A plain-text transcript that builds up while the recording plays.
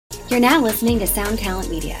You're now listening to Sound Talent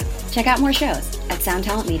Media. Check out more shows at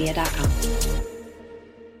soundtalentmedia.com.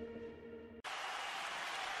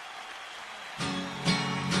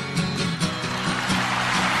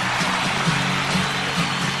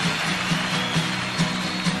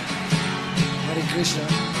 Hare Krishna.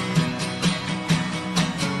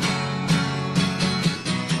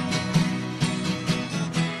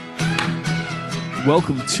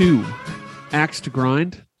 Welcome to Axe to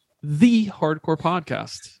Grind, the hardcore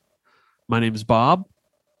podcast. My name is Bob.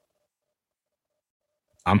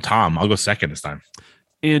 I'm Tom. I'll go second this time.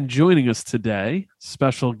 And joining us today,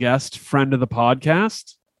 special guest, friend of the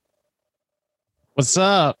podcast. What's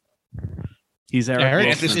up? He's Eric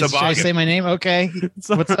Wilson. Should I say my name? Okay.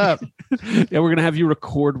 What's up? Yeah, we're gonna have you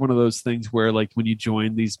record one of those things where, like, when you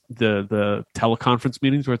join these the teleconference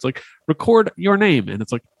meetings, where it's like, record your name, and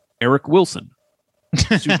it's like Eric Wilson,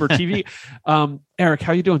 Super TV. Eric,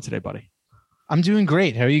 how you doing today, buddy? I'm doing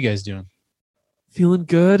great. How are you guys doing? Feeling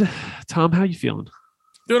good. Tom, how you feeling?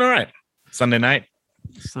 Doing all right. Sunday night.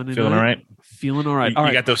 Sunday Feeling night. all right. Feeling all right.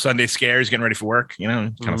 You got those Sunday scares, getting ready for work. You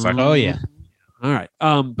know, kind of suck. Oh yeah. All right.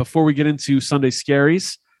 Before we get into Sunday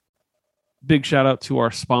Scaries, big shout out to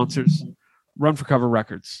our sponsors, Run for Cover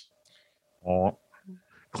Records, Oh.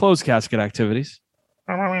 Closed Casket Activities,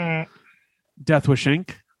 Death Wish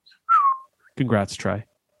Inc., congrats, Trey,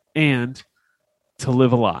 and To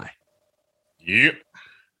Live a Lie. Yep.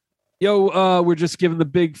 Yo, we're just giving the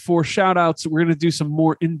big 4 shout outs. We're going to do some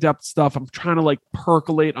more in-depth stuff. I'm trying to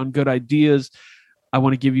percolate on good ideas. I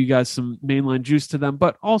want to give you guys some mainline juice to them,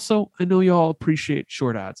 but also I know you all appreciate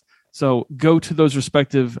short ads. So go to those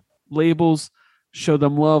respective labels, show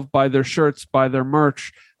them love, buy their shirts, buy their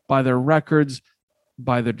merch, buy their records,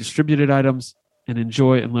 buy their distributed items, and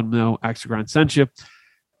enjoy, and let them know Axe to Grind sent you.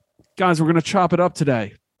 Guys, we're going to chop it up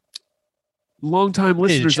today. Longtime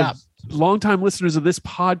listeners of this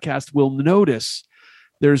podcast will notice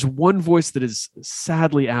there's one voice that is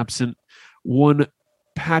sadly absent. One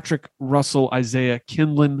Patrick Russell Isaiah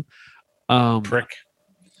Kindlin. Prick.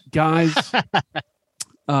 Guys,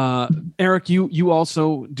 Eric, you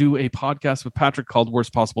also do a podcast with Patrick called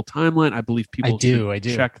Worst Possible Timeline. I believe people should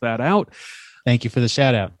check that out. Thank you for the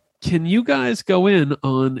shout out. Can you guys go in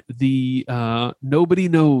on the nobody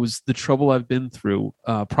knows the trouble I've been through,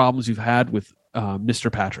 problems you've had with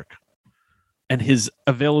Mr. Patrick and his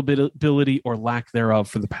availability or lack thereof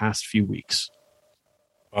for the past few weeks?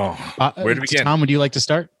 Oh, where do we begin? Tom, would you like to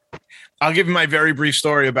start? I'll give you my very brief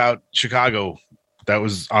story about Chicago that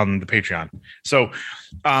was on the Patreon. So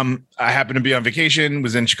I happened to be on vacation,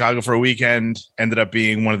 was in Chicago for a weekend, ended up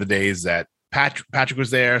being one of the days that Patrick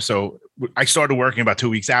was there. So I started working about 2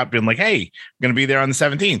 weeks out, being like, hey, I'm going to be there on the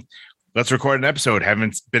 17th. Let's record an episode.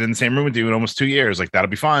 Haven't been in the same room with you in almost 2 years. Like, that'll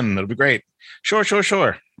be fun. That'll be great. Sure.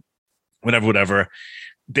 Whatever.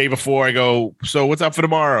 Day before, I go, so what's up for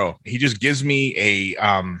tomorrow? He just gives me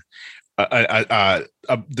the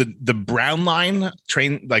brown line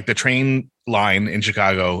train, like the train line in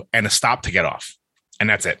Chicago, and a stop to get off. And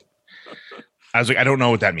that's it. I was like, I don't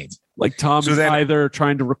know what that means. Like, Tom is either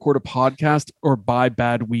trying to record a podcast or buy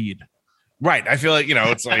bad weed. Right. I feel like,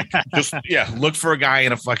 it's like, just, look for a guy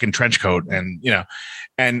in a fucking trench coat.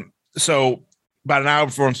 And so about an hour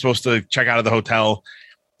before I'm supposed to check out of the hotel,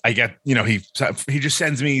 I get, he just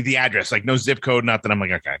sends me the address, like no zip code, nothing. I'm like,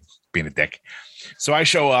 okay, being a dick. So I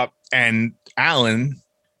show up, and Alan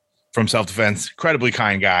from Self-Defense, incredibly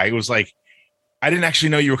kind guy, was like, I didn't actually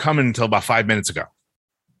know you were coming until about 5 minutes ago.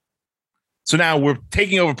 So now we're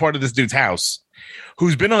taking over part of this dude's house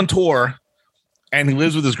who's been on tour, and he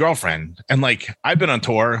lives with his girlfriend. And like, I've been on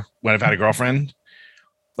tour when I've had a girlfriend.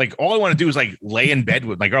 Like, all I want to do is like lay in bed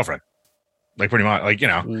with my girlfriend. Like, pretty much, like,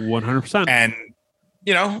 100%. And,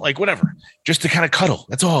 like, whatever, just to kind of cuddle.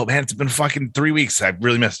 That's all, man. It's been fucking 3 weeks. I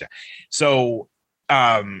really missed it. So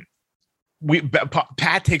Pat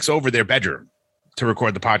takes over their bedroom to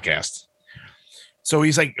record the podcast. So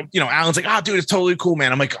he's like, Alan's like, oh, dude, it's totally cool,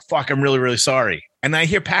 man. I'm like, fuck, I'm really, really sorry. And I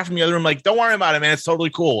hear Pat from the other room, like, don't worry about it, man. It's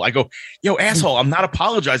totally cool. I go, yo, asshole, I'm not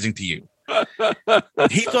apologizing to you.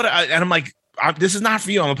 He thought, and I'm like, this is not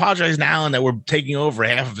for you. I'm apologizing to Alan that we're taking over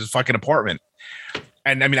half of his fucking apartment.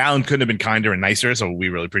 And I mean, Alan couldn't have been kinder and nicer, so we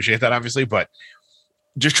really appreciate that, obviously. But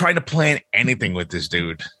just trying to plan anything with this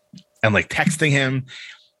dude and like texting him,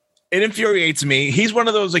 it infuriates me. He's one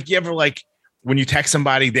of those, like, you ever like when you text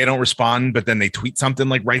somebody, they don't respond, but then they tweet something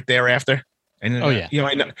like right thereafter. And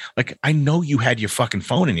I know you had your fucking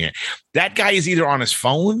phone in here. That guy is either on his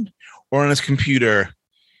phone or on his computer.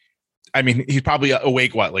 I mean, he's probably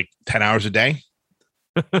awake, like 10 hours a day.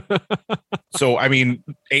 So, I mean,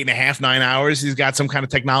 8.5, 9 hours, he's got some kind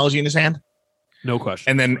of technology in his hand. No question.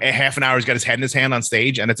 And then a half an hour, he's got his head in his hand on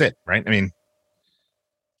stage, and that's it, right? I mean, is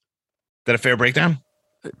that a fair breakdown?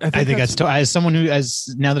 I think as someone who,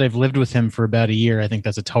 now that I've lived with him for about a year, I think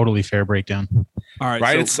that's a totally fair breakdown. All right.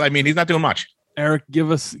 Right. So, He's not doing much. Eric,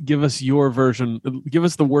 give us your version. Give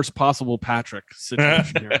us the worst possible Patrick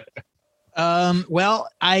situation here.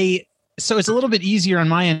 So it's a little bit easier on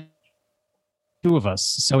my end, two of us.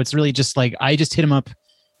 So it's really just like, I just hit him up,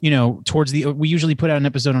 we usually put out an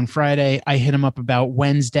episode on Friday. I hit him up about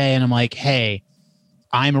Wednesday and I'm like, hey,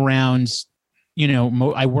 I'm around,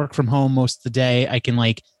 I work from home most of the day. I can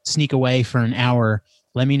like sneak away for an hour.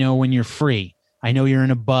 Let me know when you're free. I know you're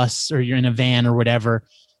in a bus or you're in a van or whatever,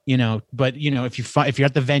 but if you're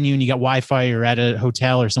at the venue and you got Wi-Fi or at a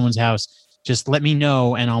hotel or someone's house, just let me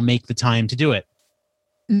know and I'll make the time to do it.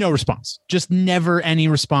 No response. Just never any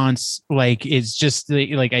response. Like, it's just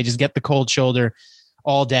like, I just get the cold shoulder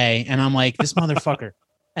all day. And I'm like, this motherfucker.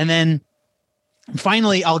 And then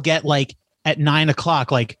finally I'll get like at 9:00,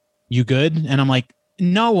 like, you good? And I'm like,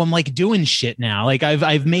 no, I'm like doing shit now. Like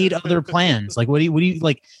I've made other plans. Like, what do you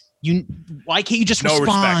like? Why can't you just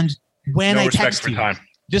respond when I text you?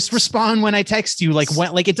 Just respond when I text you. Like,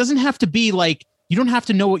 when, like, it doesn't have to be like, you don't have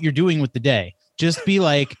to know what you're doing with the day. Just be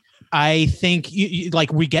like, I think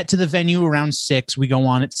like we get to the venue around 6, we go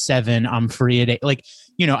on at 7. I'm free at 8. Like,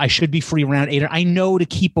 I should be free around 8. I know to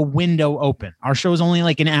keep a window open. Our show is only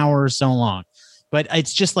like an hour or so long, but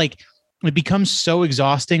it's just like, it becomes so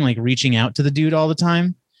exhausting, like reaching out to the dude all the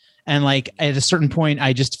time. And like at a certain point,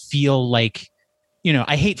 I just feel like,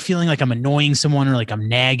 I hate feeling like I'm annoying someone or like I'm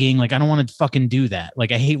nagging. Like, I don't want to fucking do that.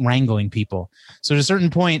 Like, I hate wrangling people. So at a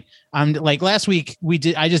certain point, I'm like, last week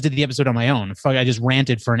I just did the episode on my own. I just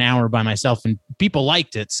ranted for an hour by myself and people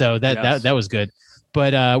liked it. So that was good.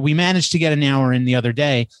 But we managed to get an hour in the other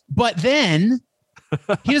day, but then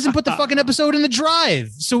he doesn't put the fucking episode in the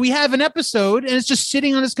drive. So we have an episode and it's just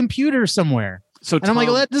sitting on his computer somewhere. And I'm like,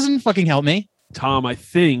 well, that doesn't fucking help me. Tom, I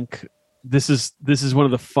think this is one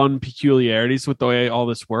of the fun peculiarities with the way all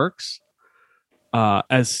this works.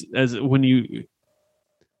 As when you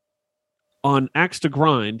on Axe to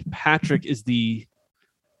Grind, Patrick is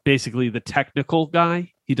basically the technical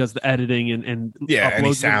guy. He does the editing and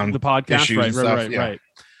uploads the podcast. Right.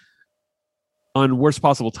 On Worst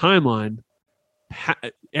Possible Timeline,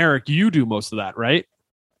 Eric, you do most of that, right?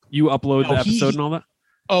 You upload the episode and all that.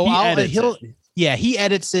 He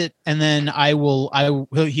edits it, and then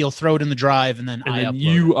he'll throw it in the drive, and then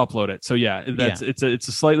you upload it. So it's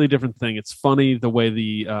a slightly different thing. It's funny the way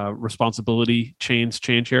the responsibility change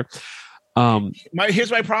here.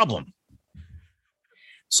 Here's my problem.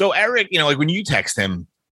 So Eric, like when you text him,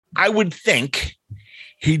 I would think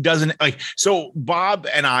he doesn't like. So Bob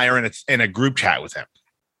and I are in a group chat with him.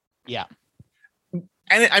 Yeah.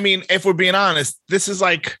 And I mean, if we're being honest, this is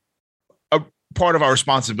like a part of our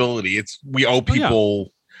responsibility. We owe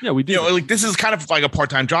people. Yeah, we do. Like this is kind of like a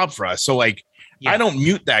part-time job for us. So like, I don't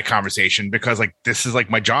mute that conversation because like this is like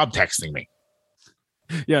my job texting me.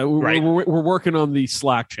 Yeah, we're working on the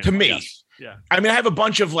Slack channel. To me, yes. Yeah. I mean, I have a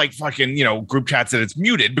bunch of like fucking group chats that it's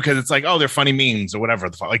muted because it's like, oh, they're funny memes or whatever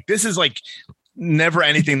the fuck. Like this is like never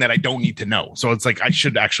anything that I don't need to know. So it's like I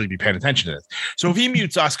should actually be paying attention to this. So if he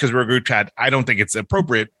mutes us because we're a group chat, I don't think it's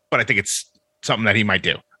appropriate, but I think it's something that he might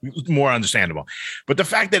do. More understandable. But the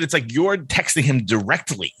fact that it's like you're texting him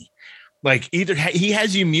directly, like either he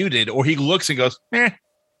has you muted or he looks and goes,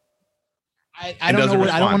 I don't know.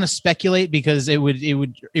 I don't want to speculate because it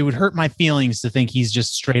would hurt my feelings to think he's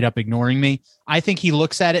just straight up ignoring me. I think he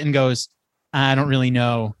looks at it and goes, I don't really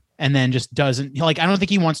know. And then just doesn't like, I don't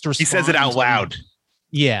think he wants to respond. He says it out loud.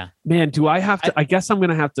 Yeah, man. Do I have to, I guess I'm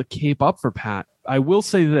going to have to cape up for Pat. I will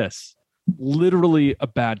say this, literally a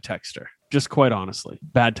bad texter, just quite honestly,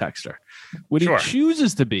 bad texter. When he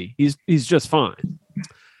chooses to be, he's just fine.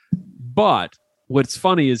 But what's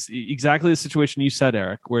funny is exactly the situation you said,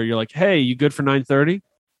 Eric, where you're like, hey, you good for 9:30?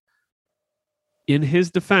 In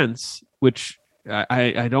his defense, which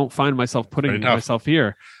I don't find myself putting myself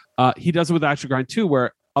here, he does it with Axe to Grind too,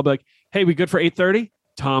 where I'll be like, hey, we good for 8:30?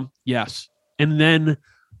 Tom, yes. And then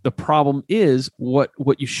the problem is what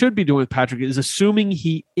you should be doing with Patrick is assuming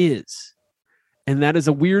he is. And that is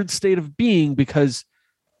a weird state of being because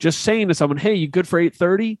just saying to someone, hey, you good for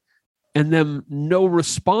 8:30? And them no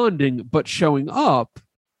responding but showing up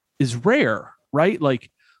is rare, right?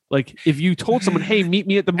 Like if you told someone, hey, meet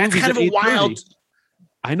me at the movies at 8:30. Wild.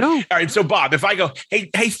 I know. All right, so Bob, if I go, hey,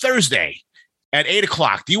 Thursday at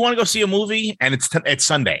 8:00, do you want to go see a movie? And it's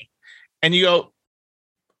Sunday, and you go,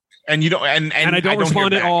 And you don't, and I don't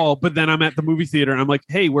respond hear at back. all. But then I'm at the movie theater and I'm like,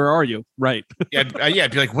 hey, where are you? Right. Yeah,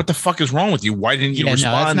 I'd be like, what the fuck is wrong with you? Why didn't you Yeah, no,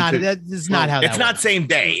 respond? that's not how It's that not works. same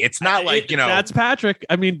day. It's not like, That's Patrick.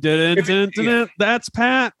 I mean, that's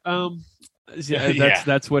Pat.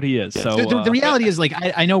 That's what he is. So The reality is, like,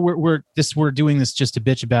 I know we're doing this just to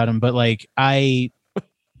bitch about him, but like I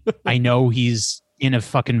know he's in a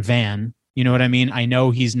fucking van. You know what I mean? I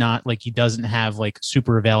know he's not, like, he doesn't have like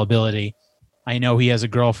super availability. I know he has a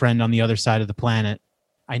girlfriend on the other side of the planet.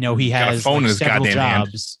 I know he Got a has phone in like, his several goddamn hand.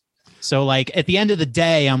 jobs. So like at the end of the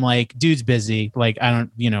day, I'm like, dude's busy. Like, I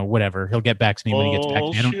don't, whatever. He'll get back to me when he gets back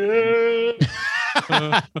to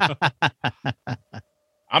me.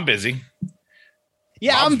 I'm busy.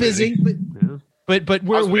 Yeah, Bob's I'm busy. But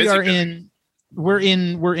we are in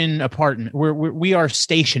apartment. We are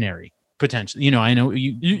stationary potentially. I know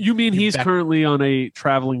you mean he's currently on a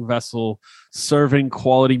traveling vessel serving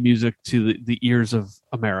quality music to the ears of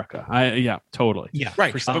America. Totally. Yeah,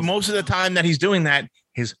 right. But most of the time that he's doing that,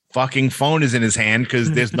 his fucking phone is in his hand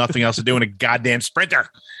because there's nothing else to do in a goddamn Sprinter.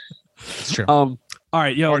 It's true. All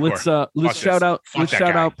right, yo, Hardcore. let's shout out. Let's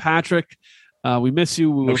shout out Patrick. We miss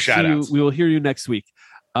you. We will see you. We will hear you next week.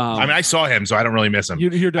 I mean, I saw him, so I don't really miss him.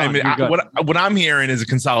 You're done. I mean, what I'm hearing is a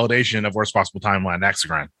consolidation of Worst Possible Timeline and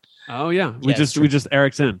Hexagon. Oh yeah, we just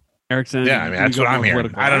Eric's in. Yeah, I mean, that's what I'm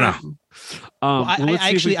hearing. I don't know.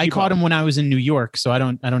 I caught him when I was in New York, so I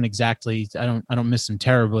don't miss him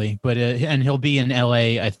terribly. But and he'll be in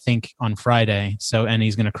LA, I think, on Friday. So, and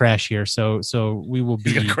he's gonna crash here. So we will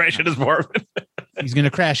be. He's gonna crash at his apartment. He's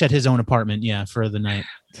gonna crash at his own apartment. Yeah, for the night.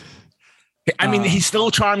 I mean, he's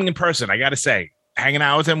still charming in person. I got to say, hanging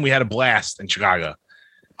out with him, we had a blast in Chicago.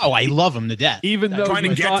 Oh, I love him to death. Even though trying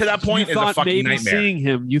to get to that point is a fucking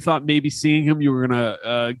nightmare. You thought maybe seeing him, you were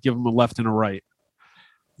gonna give him a left and a right.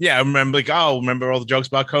 Yeah, I remember remember all the jokes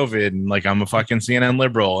about COVID and like I'm a fucking CNN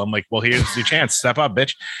liberal. I'm like, well, here's your chance, step up,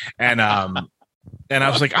 bitch. And I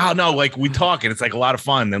was like, oh no, like we talk and it's like a lot of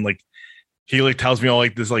fun. And like he like tells me all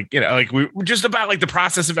like this, like like we're just about like the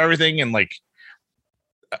process of everything and like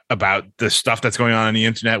about the stuff that's going on the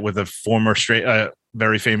internet with a former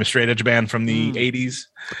very famous straight edge band from the 80s.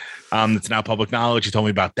 That's now public knowledge. He told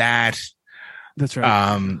me about that. That's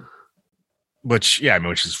right. Which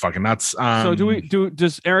is fucking nuts. So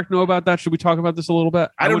does Eric know about that? Should we talk about this a little bit?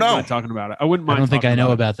 I don't know. Mind talking about it. I wouldn't mind. I don't think I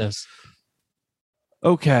know about this.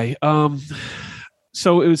 Okay.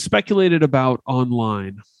 So it was speculated about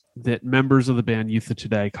online that members of the band Youth of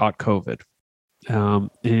Today caught COVID.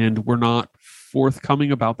 And we're not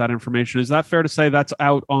forthcoming about that information. Is that fair to say? That's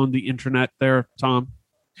out on the internet there, Tom?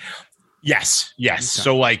 Yes. Okay.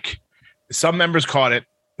 So like some members caught it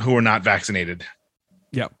who were not vaccinated.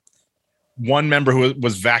 Yep. One member who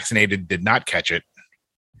was vaccinated did not catch it.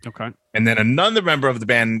 Okay. And then another member of the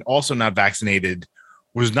band, also not vaccinated,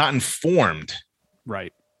 was not informed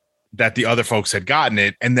right that the other folks had gotten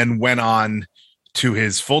it, and then went on to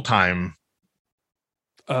his full-time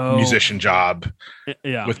musician job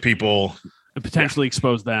with people and potentially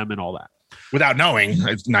expose them and all that without knowing.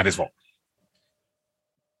 It's not his fault.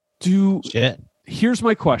 Here's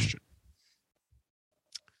my question.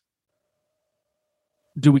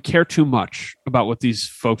 Do we care too much about what these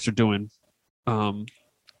folks are doing in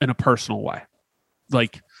a personal way?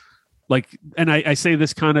 Like, and I say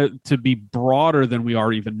this kind of to be broader than we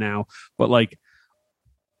are even now, but like,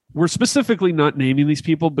 we're specifically not naming these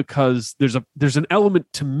people because there's an element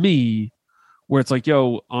to me where it's like,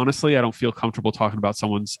 yo, honestly, I don't feel comfortable talking about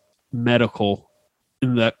someone's medical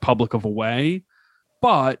in that public of a way.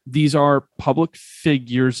 But these are public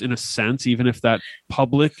figures in a sense, even if that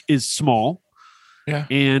public is small. Yeah.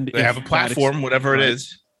 And they have a platform, whatever it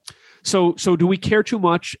is. So do we care too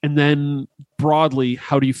much? And then broadly,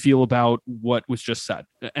 how do you feel about what was just said?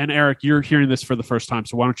 And Eric, you're hearing this for the first time,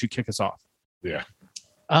 so why don't you kick us off? Yeah.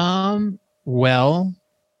 Well,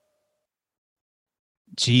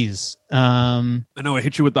 geez. I know I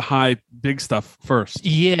hit you with the high, big stuff first.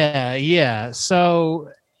 Yeah. So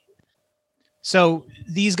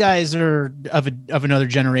these guys are of another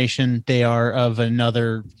generation. They are of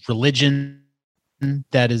another religion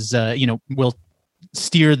that is, will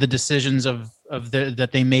steer the decisions that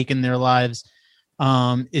they make in their lives.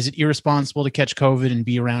 Is it irresponsible to catch COVID and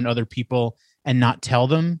be around other people and not tell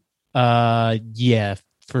them? Yeah,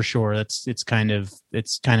 for sure. It's kind of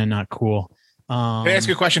not cool. Can I ask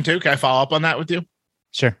you a question too? Can I follow up on that with you?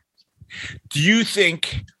 Sure. Do you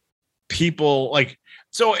think people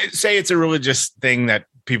so say it's a religious thing that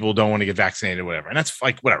people don't want to get vaccinated or whatever, and that's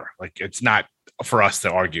like, whatever, like it's not for us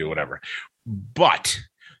to argue or whatever. But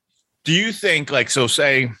do you think so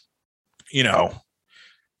say,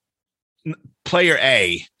 player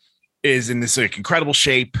A is in this incredible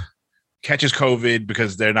shape. catches COVID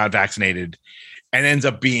because they're not vaccinated and ends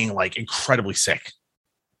up being like incredibly sick.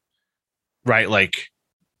 Right? Like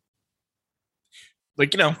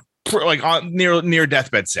you know, like on near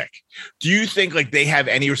deathbed sick. Do you think like they have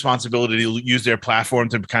any responsibility to use their platform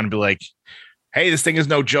to kind of be like, hey, this thing is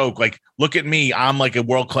no joke. Like, look at me. I'm like a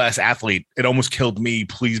world-class athlete. It almost killed me.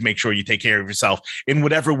 Please make sure you take care of yourself in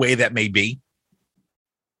whatever way that may be.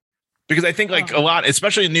 Because I think like a lot,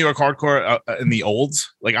 especially in New York hardcore in the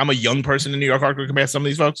olds, like I'm a young person in New York hardcore compared to some of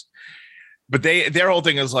these folks, but their whole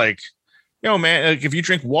thing is like, you know, man, like if you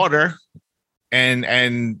drink water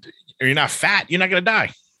and you're not fat, you're not going to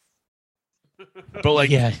die. But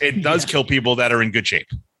like it does kill people that are in good shape.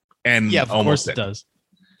 And of course it does.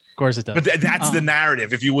 Of course it does. But that's the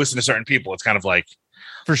narrative. If you listen to certain people, it's kind of like,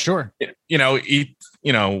 for sure, you know, eat,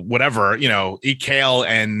 you know, whatever, you know, eat kale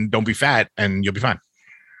and don't be fat and you'll be fine.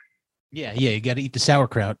 Yeah. You got to eat the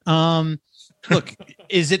sauerkraut. Look,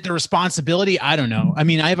 is it the responsibility? I don't know. I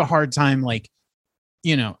mean, I have a hard time, like,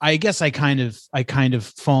 you know, I guess I kind of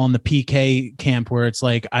fall in the PK camp where it's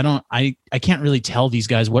like, I can't really tell these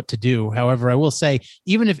guys what to do. However, I will say,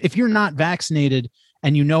 even if you're not vaccinated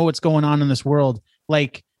and you know what's going on in this world,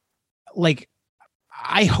 like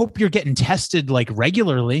I hope you're getting tested like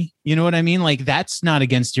regularly. You know what I mean? Like that's not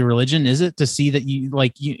against your religion, is it? To see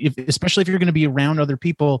that especially if you're going to be around other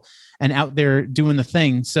people and out there doing the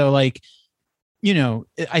thing. So like, you know,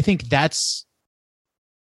 I think that's,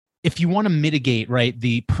 if you want to mitigate, right,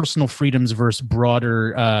 the personal freedoms versus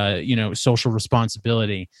broader, you know, social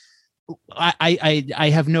responsibility,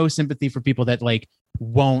 I have no sympathy for people that like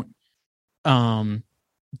won't be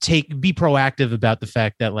proactive about the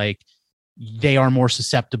fact that like they are more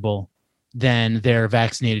susceptible than their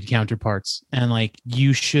vaccinated counterparts. And like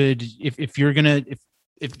you should, if you're gonna,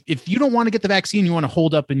 if you don't want to get the vaccine, you want to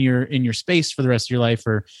hold up in your space for the rest of your life,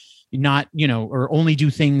 or not, you know, or only do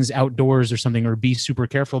things outdoors or something, or be super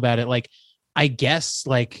careful about it. Like, I guess,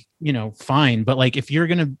 like, you know, fine. But like, if you're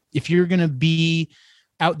going to be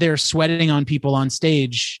out there sweating on people on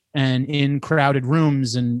stage and in crowded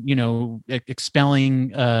rooms and, you know,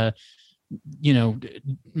 expelling, you know,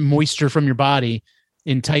 moisture from your body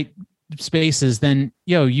in tight spaces, then,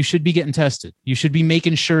 you should be getting tested. You should be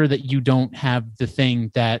making sure that you don't have the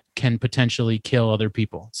thing that can potentially kill other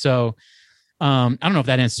people. So, I don't know if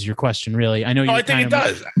that answers your question, really. I know. I think it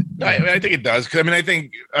does. I think it does. Cause I mean, I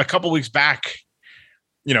think a couple weeks back,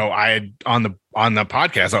 you know, I had on the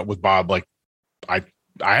podcast with Bob, like I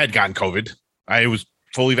had gotten COVID. I was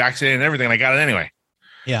fully vaccinated and everything. And I got it anyway.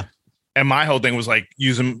 Yeah. And my whole thing was like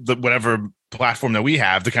using whatever platform that we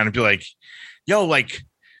have to kind of be like, like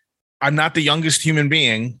I'm not the youngest human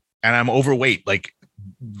being and I'm overweight. Like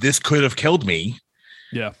this could have killed me.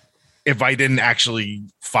 Yeah. If I didn't actually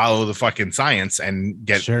follow the fucking science and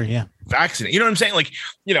get vaccinated. You know what I'm saying? Like,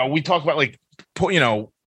 you know, we talk about like, you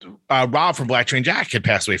know, Rob from Black Train Jack had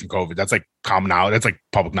passed away from COVID. That's like common knowledge. That's like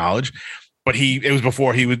public knowledge. But it was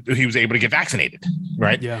before he was able to get vaccinated.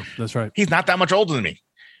 Right. Yeah, that's right. He's not that much older than me.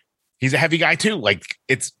 He's a heavy guy too. Like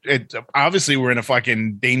it's obviously we're in a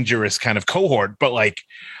fucking dangerous kind of cohort, but like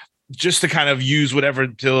just to kind of use whatever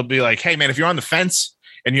to be like, hey man, if you're on the fence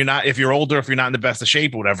and if you're older, if you're not in the best of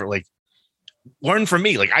shape or whatever, like learn from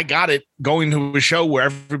me. Like I got it going to a show where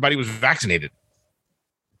everybody was vaccinated.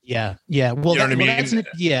 Yeah. Yeah. Well, you know what I mean?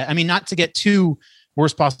 Yeah. I mean, not to get too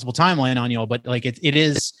worst possible timeline on y'all, but like it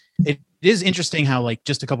is interesting how like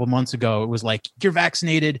just a couple months ago, it was like, you're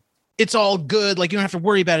vaccinated. It's all good. Like you don't have to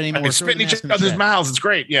worry about it anymore. It's spitting each other's mouths. It's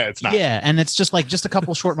great. Yeah. It's not. Yeah. And it's just a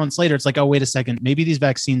couple short months later, it's like, oh, wait a second. Maybe these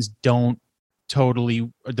vaccines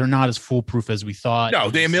they're not as foolproof as we thought. No,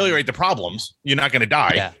 they ameliorate the problems. You're not going to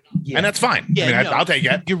die. Yeah. And that's fine. Yeah, I mean, I'll take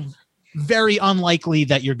it. You're very unlikely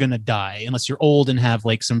that you're going to die unless you're old and have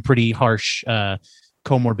like some pretty harsh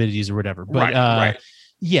comorbidities or whatever. But right.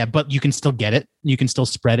 Yeah, but you can still get it. You can still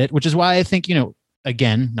spread it, which is why I think, you know,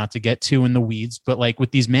 again, not to get too in the weeds, but like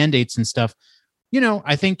with these mandates and stuff, you know,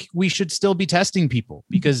 I think we should still be testing people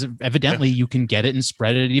because evidently you can get it and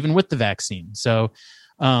spread it even with the vaccine. So,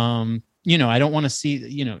 you know, I don't want to see,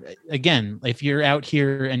 you know, again, if you're out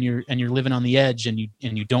here and you're living on the edge and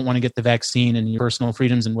you don't want to get the vaccine and your personal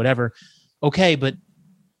freedoms and whatever, okay, but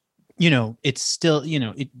you know, it's still, you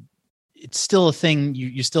know, it's still a thing.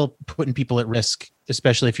 You're still putting people at risk,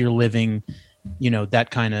 especially if you're living, you know,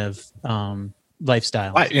 that kind of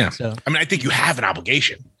lifestyle. Yeah. So, I mean, I think you have an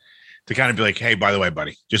obligation to kind of be like, hey, by the way,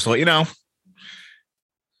 buddy, just to let you know,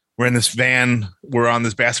 we're in this van, we're on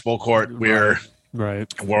this basketball court, we're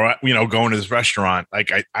you know, going to this restaurant.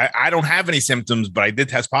 Like I don't have any symptoms, but I did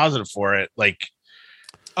test positive for it. Like,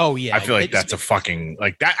 oh yeah, I feel like that's a fucking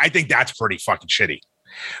like that. I think that's pretty fucking shitty.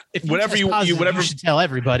 If whatever test positive, whatever you should tell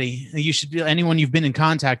everybody. You should be anyone you've been in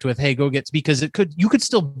contact with. Hey, go get, because you could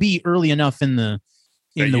still be early enough in the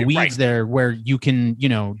weeds right there where you can,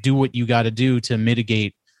 do what you got to do to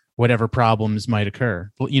mitigate whatever problems might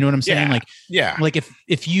occur. You know what I'm saying? Like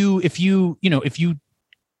if you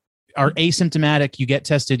are asymptomatic, you get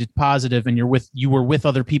tested positive, and you were with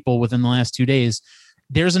other people within the last 2 days,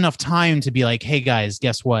 there's enough time to be like, hey guys,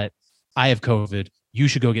 guess what? I have COVID. You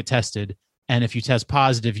should go get tested. And if you test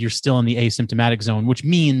positive, you're still in the asymptomatic zone, which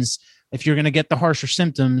means if you're going to get the harsher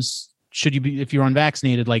symptoms, if you're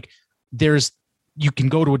unvaccinated, like you can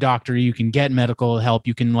go to a doctor, you can get medical help,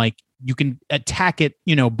 you can attack it,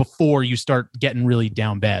 before you start getting really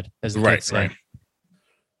down bad, as the kids say.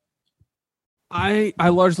 Right. I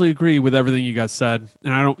largely agree with everything you guys said,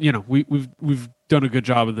 and I don't, we've done a good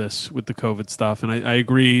job of this with the COVID stuff, and I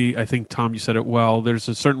agree. I think, Tom, you said it well. There's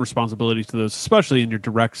a certain responsibility to those, especially in your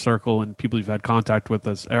direct circle and people you've had contact with,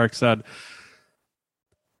 as Eric said.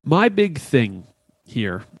 My big thing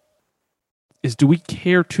here is, do we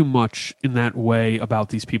care too much in that way about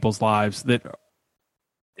these people's lives that,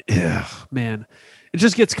 man, it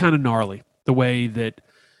just gets kind of gnarly, the way that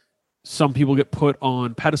some people get put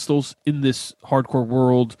on pedestals in this hardcore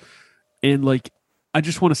world. And like, I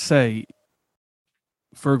just want to say,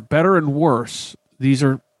 for better and worse, these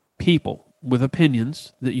are people with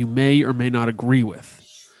opinions that you may or may not agree with.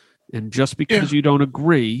 And just because you don't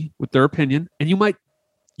agree with their opinion, and you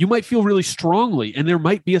might feel really strongly, and there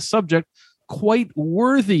might be a subject quite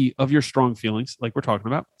worthy of your strong feelings, like we're talking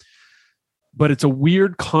about. But it's a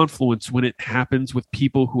weird confluence when it happens with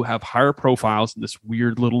people who have higher profiles in this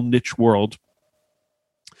weird little niche world,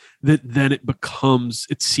 that then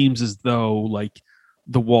it seems as though like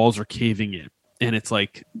the walls are caving in, and it's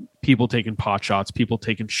like people taking pot shots, people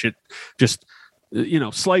taking shit, just,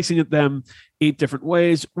 slicing at them 8 different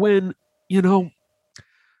ways when, and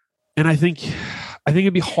I think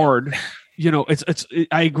it'd be hard,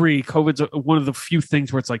 I agree. COVID's one of the few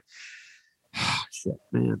things where it's like, shit,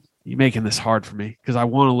 man, you're making this hard for me because I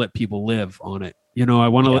want to let people live on it. I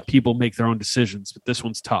want to let people make their own decisions, but this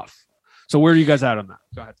one's tough. So where are you guys at on that?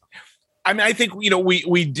 Go ahead. I mean, I think,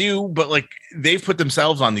 we do, but like they've put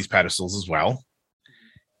themselves on these pedestals as well.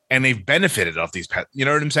 And they've benefited off these you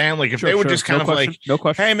know what I'm saying? Like if they were just kind of like, no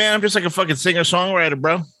question. Hey man, I'm just like a fucking singer-songwriter,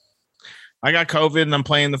 bro. I got COVID and I'm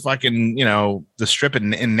playing the fucking, the strip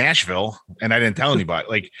in Nashville, and I didn't tell anybody.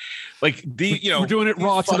 Like we're doing it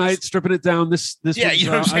raw tonight, stripping it down. This yeah, you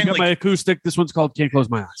know what I'm saying? I got my acoustic. This one's called Can't Close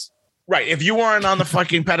My Eyes. Right. If you weren't on the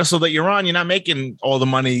fucking pedestal that you're on, you're not making all the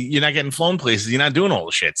money. You're not getting flown places. You're not doing all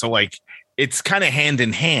the shit. So like, it's kind of hand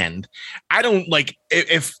in hand. I don't like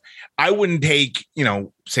if I wouldn't take,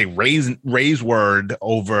 say Ray's word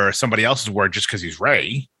over somebody else's word just because he's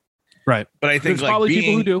Ray. Right. But I think there's probably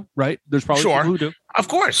people who do, right? There's probably people who do. Of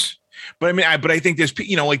course. But I mean, I think there's,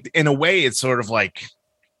 like in a way it's sort of like,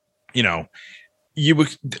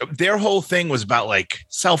 their whole thing was about like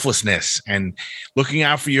selflessness and looking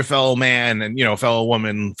out for your fellow man and, fellow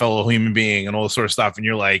woman, fellow human being and all this sort of stuff. And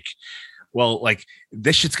you're like, well, like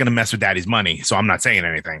this shit's going to mess with daddy's money. So I'm not saying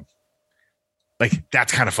anything. Like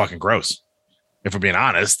that's kind of fucking gross, if we're being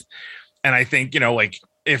honest. And I think, like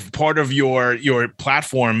if part of your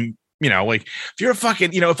platform, like if you're a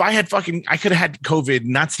fucking, if I could have had COVID,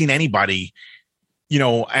 not seen anybody,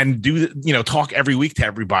 and do, talk every week to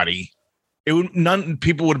everybody,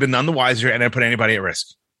 people would have been none the wiser, and I put anybody at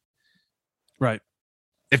risk. Right.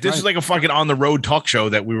 If this was like a fucking on the road talk show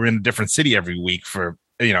that we were in a different city every week for,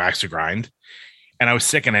 extra grind, and I was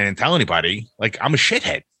sick and I didn't tell anybody, like I'm a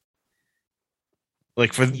shithead.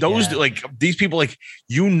 Like for those, like these people, like,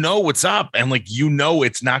 what's up. And like,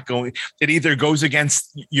 it's not going, it either goes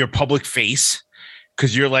against your public face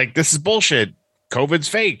because you're like, this is bullshit. COVID's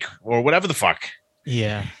fake or whatever the fuck.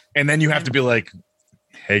 Yeah. And then you have to be like,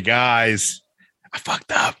 hey guys, I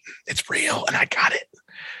fucked up. It's real. And I got it.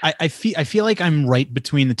 I feel like I'm right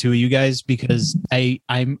between the two of you guys because I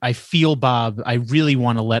feel, Bob, I really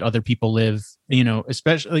want to let other people live,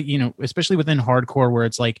 especially within hardcore where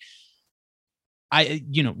it's like,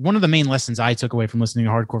 one of the main lessons I took away from listening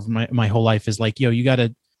to hardcore for my whole life is like, you got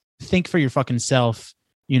to think for your fucking self,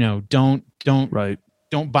 don't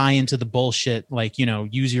buy into the bullshit. Like,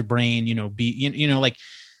 use your brain, be, like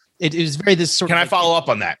it is very this sort of. Can I like, follow up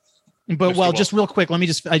on that? But just real quick, I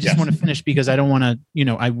just want to finish because I don't want to,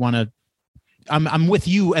 I'm with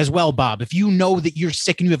you as well, Bob. If you know that you're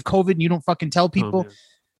sick and you have COVID and you don't fucking tell people,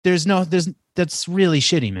 that's really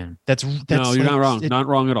shitty, man. That's no, you're not wrong. Not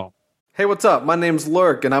wrong at all. Hey, what's up? My name's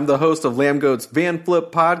Lurk, and I'm the host of Lambgoat's Van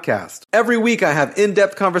Flip podcast. Every week, I have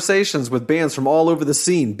in-depth conversations with bands from all over the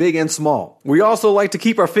scene, big and small. We also like to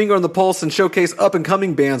keep our finger on the pulse and showcase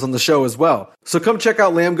up-and-coming bands on the show as well. So come check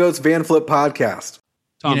out Lambgoat's Van Flip podcast.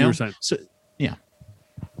 Tom, you know? So, yeah.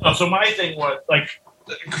 Oh, so my thing was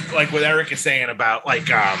like what Eric is saying about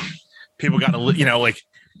people got to,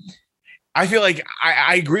 I feel like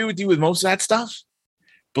I agree with you with most of that stuff.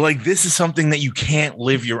 But like, this is something that you can't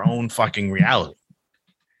live your own fucking reality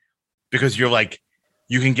because you're like,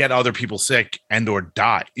 you can get other people sick and or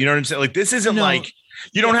die. You know what I'm saying? Like, this isn't like,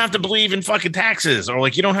 you don't have to believe in fucking taxes or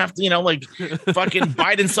like, you don't have to, fucking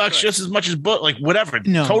Biden sucks just as much as like whatever.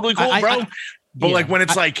 No, totally cool, bro. But yeah, like when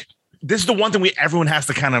it's like, this is the one thing everyone has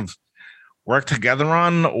to kind of work together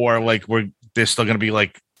on, or like there's still going to be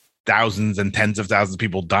like thousands and tens of thousands of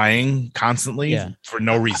people dying constantly for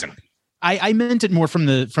no reason. I meant it more from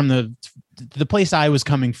the place I was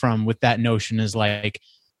coming from with that notion is like,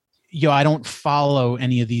 I don't follow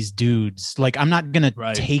any of these dudes. Like, I'm not going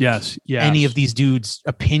to take any of these dudes'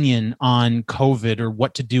 opinion on COVID or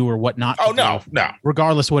what to do or what not to do. No.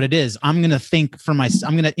 Regardless what it is, I'm going to think I'm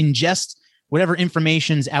going to ingest whatever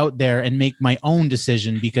information's out there and make my own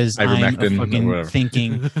decision because I'm fucking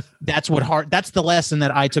thinking that's the lesson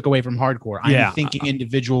that I took away from hardcore. I'm a thinking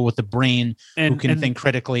individual with a brain who can think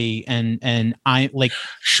critically and I like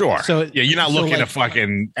sure. So you're not looking to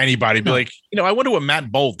fucking anybody be like, I wonder what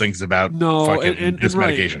Matt Bold thinks about this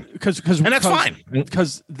medication. Because that's fine.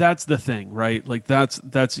 Because that's the thing, right? Like that's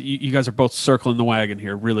you guys are both circling the wagon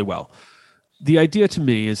here really well. The idea to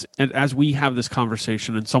me is, and as we have this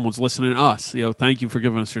conversation and someone's listening to us, thank you for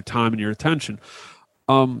giving us your time and your attention.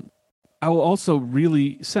 I will also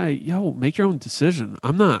really say, make your own decision.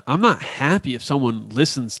 I'm not happy if someone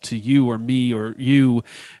listens to you or me or you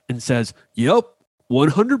and says, yep,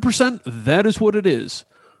 100%, that is what it is.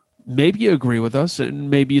 Maybe you agree with us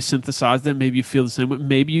and maybe you synthesize that. Maybe you feel the same way.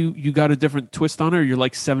 Maybe you got a different twist on it or you're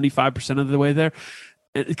like 75% of the way there.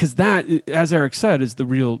 Because that, as Eric said, is the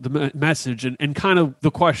message, and kind of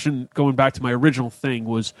the question going back to my original thing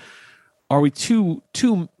was, are we too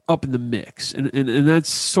up in the mix? And that's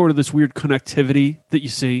sort of this weird connectivity that you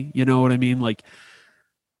see. You know what I mean? Like,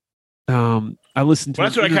 I listened to. Well,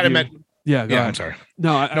 that's what I kind of meant. Yeah, go ahead. I'm sorry.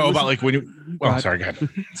 No, about like when you. Well, sorry. Go ahead.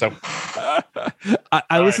 So,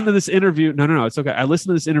 I listened to this interview. No, it's okay. I listened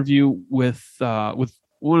to this interview with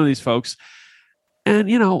one of these folks,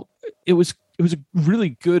 and it was a really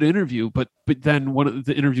good interview, but then one of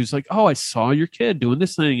the interviews like, oh, I saw your kid doing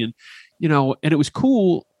this thing, and and it was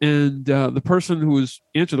cool, and the person who was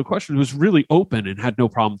answered the question was really open and had no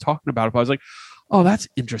problem talking about it. But I was like, oh, that's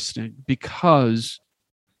interesting because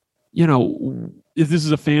if this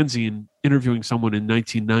is a fanzine interviewing someone in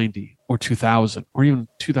 1990 or 2000 or even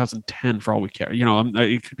 2010 for all we care,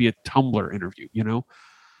 it could be a Tumblr interview.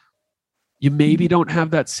 You maybe don't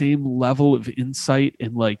have that same level of insight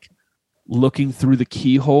and like looking through the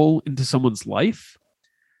keyhole into someone's life,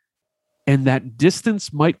 and that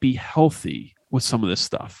distance might be healthy with some of this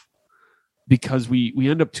stuff because we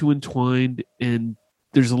end up too entwined and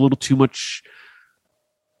there's a little too much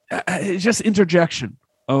just interjection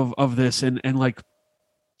of this and like,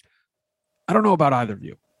 I don't know about either of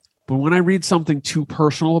you, but when I read something too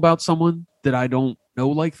personal about someone that I don't know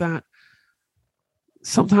like that,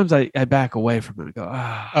 sometimes I back away from it and go,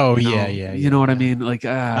 you know what I mean? Like,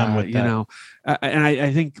 and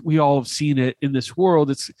I think we all have seen it in this world.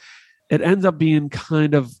 It ends up being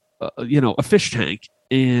kind of, a fish tank.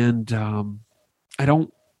 And I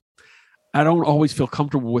don't always feel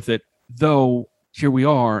comfortable with it, though. Here we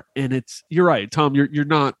are. And you're right, Tom, you're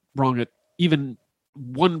not wrong at even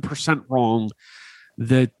 1% wrong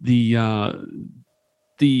that the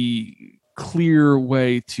clear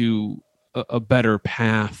way to a better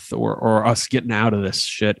path or us getting out of this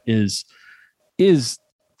shit is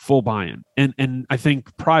full buy-in. And I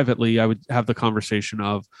think privately I would have the conversation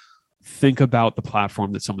of think about the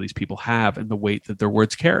platform that some of these people have and the weight that their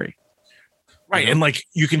words carry. Right. And like,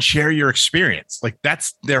 you can share your experience. Like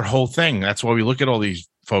that's their whole thing. That's why we look at all these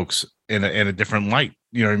folks in a different light,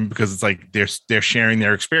 because it's like, they're sharing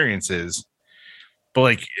their experiences, but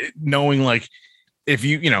like knowing like, if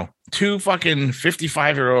two fucking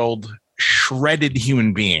 55-year-old shredded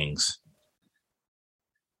human beings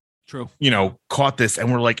caught this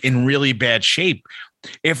and were like in really bad shape,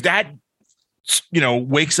 if that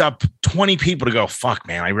wakes up 20 people to go, fuck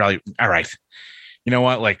man, all right, you know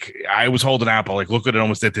what, like I was holding out, but like look what it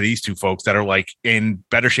almost did to these two folks that are like in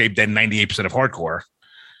better shape than 98% of hardcore.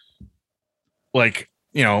 Like,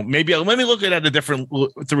 maybe let me look at it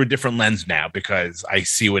through a different lens now because I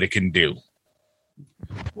see what it can do.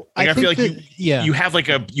 Like, I feel like yeah, you have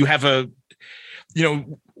a,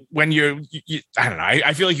 when I don't know.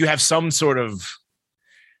 I feel like you have some sort of,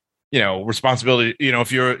 responsibility,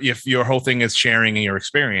 if your whole thing is sharing your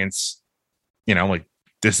experience, like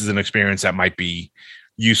this is an experience that might be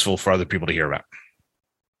useful for other people to hear about.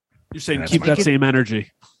 You're saying keep that same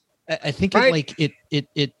energy. I think right?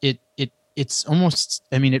 It's almost,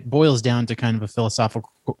 I mean, it boils down to kind of a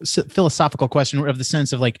philosophical question of the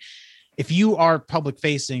sense of like, if you are public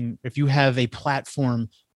facing, if you have a platform,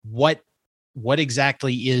 what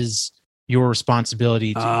exactly is your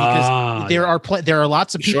responsibility to, because there are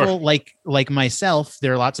lots of people like myself.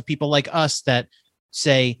 There are lots of people like us that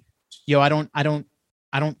say, I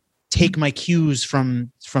don't take my cues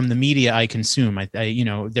from the media I consume.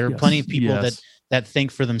 There are plenty of people that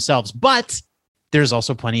think for themselves, but there's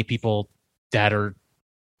also plenty of people that are,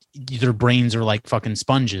 their brains are like fucking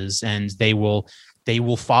sponges, and they will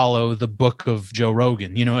follow the book of Joe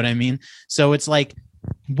Rogan. You know what I mean? So it's like,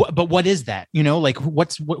 but what is that? Like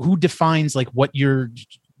who defines like what your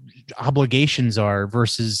obligations are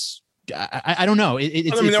versus, I don't know.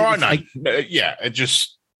 There are none.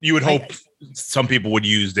 You would hope some people would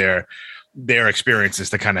use their experiences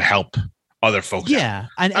to kind of help other folks. Yeah.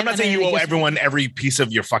 I'm not saying you owe everyone every piece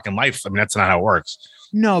of your fucking life. I mean, that's not how it works.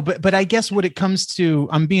 No, but I guess what it comes to,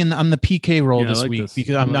 I'm the PK role this week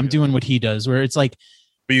because I'm doing what he does, where it's like,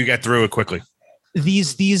 but you get through it quickly.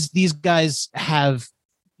 These guys have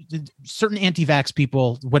certain anti-vax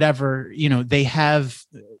people, whatever, they have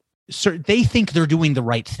they think they're doing the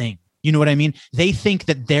right thing. You know what I mean? They think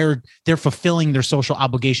that they're fulfilling their social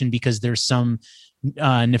obligation because there's some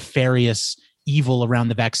nefarious evil around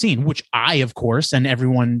the vaccine, which I, of course, and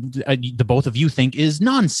everyone, the both of you think is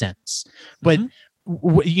nonsense. But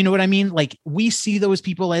you know what I mean? Like, we see those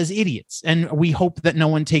people as idiots, and we hope that no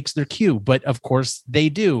one takes their cue. But of course they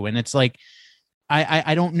do, and it's like,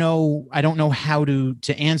 I don't know how to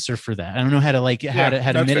answer for that. I don't know how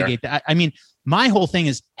to mitigate that. I mean, my whole thing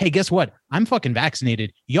is, hey, guess what? I'm fucking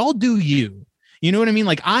vaccinated. Y'all do you. You know what I mean?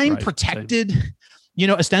 Like, I'm protected.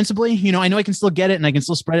 Ostensibly. I know I can still get it and I can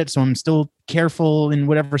still spread it, so I'm still careful in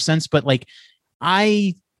whatever sense. But like,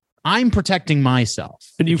 I'm protecting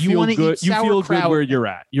myself. And you feel good. You feel good where you're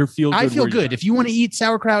at. I feel good. If you want to eat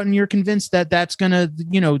sauerkraut and you're convinced that that's gonna,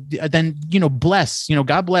 then bless.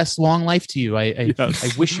 God bless. Long life to you. I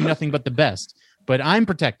wish you nothing but the best. But I'm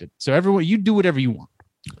protected. So everyone, you do whatever you want.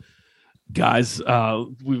 Guys,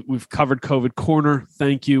 we've covered COVID corner.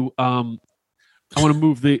 Thank you. I want to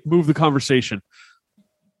move the conversation.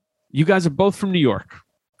 You guys are both from New York.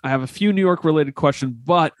 I have a few New York related questions,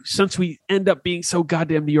 but since we end up being so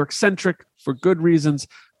goddamn New York centric for good reasons,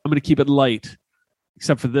 I'm going to keep it light,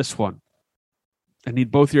 except for this one. I need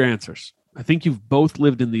both your answers. I think you've both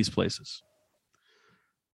lived in these places.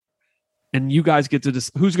 And you guys get to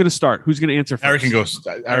who's going to start? Who's going to answer first? Eric can go.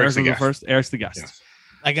 Eric's the guest. First. Eric's the guest. Yes.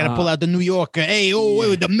 I got to pull out the New Yorker. Hey,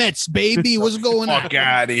 the Mets, baby. What's going on? Fuck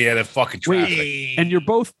out of here, the fucking traffic. Wait, and you're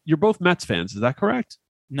both Mets fans. Is that correct?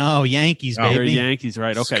 No, Yankees, baby. You're Yankees,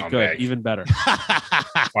 right? Okay, Scumbag. Good. Even better.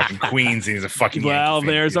 Fucking Queens. He's a fucking Well, Yankee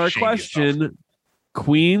fan. there's our question. Yourself.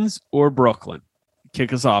 Queens or Brooklyn?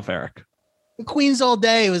 Kick us off, Eric. Queens all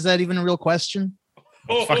day. Was that even a real question?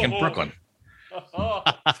 Fucking Brooklyn. All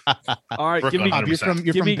right, Brooklyn, give me.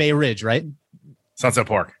 You're from Bay Ridge, right? Sunset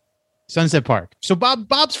Park. Sunset Park. So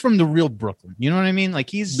Bob's from the real Brooklyn. You know what I mean? Like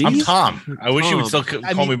I'm Tom. I wish you would still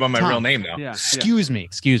call me by my real name now. Yeah. Excuse me.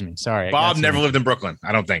 Sorry. Bob never lived in Brooklyn.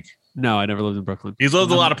 I don't think. No, I never lived in Brooklyn. He's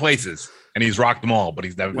lived a lot of places and he's rocked them all, but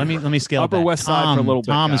he's never. Let me scale Upper back. West Side for a little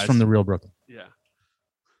bit. Tom is guys. from the real Brooklyn. Yeah.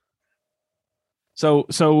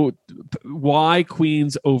 So why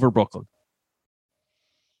Queens over Brooklyn?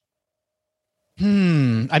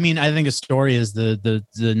 I mean, I think Astoria is the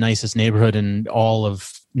nicest neighborhood in all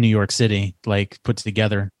of New York City, like put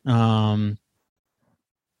together. You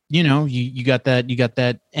got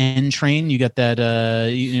that N train, you got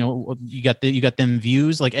that you got them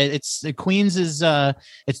views. Like Queens is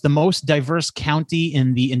it's the most diverse county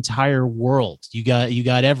in the entire world. You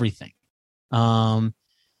got everything.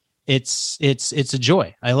 It's a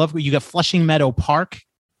joy. I love you got Flushing Meadow Park.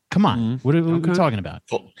 Come on. What are we talking about?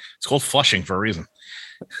 It's called Flushing for a reason.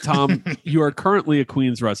 Tom, you are currently a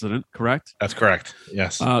Queens resident, correct? That's correct.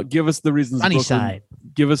 Yes. Give us the reasons. Sunnyside.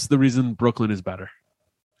 Give us the reason Brooklyn is better.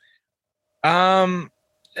 I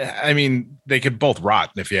mean, they could both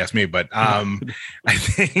rot if you ask me, but I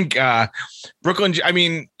think Brooklyn. I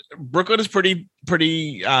mean, Brooklyn is pretty.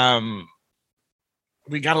 We got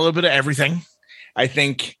a little bit of everything. I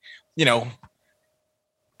think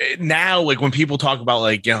now, like when people talk about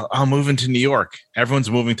like, I'm moving to New York, everyone's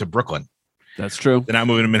moving to Brooklyn. That's true. They're not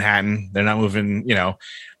moving to Manhattan. They're not moving,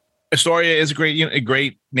 Astoria is a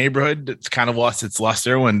great neighborhood. It's kind of lost its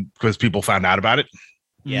luster because people found out about it.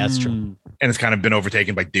 Yeah, that's true. And it's kind of been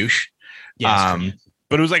overtaken by douche. Yeah,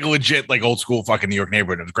 but it was like a legit, like old school fucking New York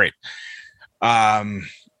neighborhood. It was great.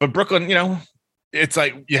 But Brooklyn, it's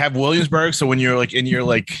like you have Williamsburg. So when you're like in your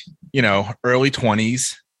like, early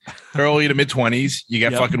 20s, early to mid 20s, you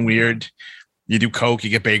get fucking weird. You do coke, you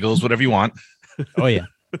get bagels, whatever you want. Oh yeah.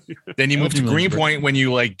 Then you move to Greenpoint when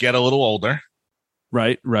you like get a little older.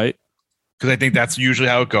 Right. Because I think that's usually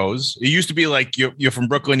how it goes. It used to be like you're from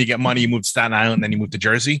Brooklyn, you get money, you move to Staten Island, then you move to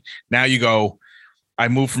Jersey. Now you go, I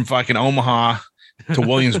moved from fucking Omaha to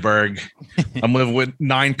Williamsburg. I'm living with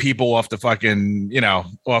 9 people off the fucking,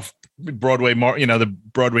 off Broadway, the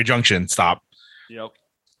Broadway Junction stop.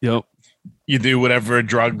 Yep. You do whatever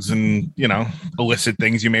drugs and, illicit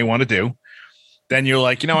things you may want to do. Then you're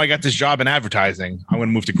like, I got this job in advertising. I'm going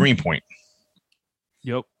to move to Greenpoint.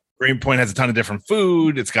 Yep. Greenpoint has a ton of different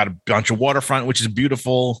food. It's got a bunch of waterfront, which is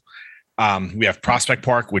beautiful. We have Prospect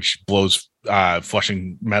Park, which blows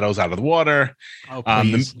Flushing Meadows out of the water. Oh,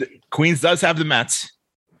 Queens does have the Mets.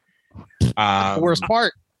 The worst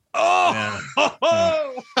part. Oh,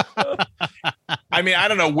 yeah. I mean, I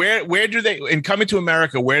don't know where do they in Coming to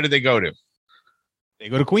America? Where do they go to? They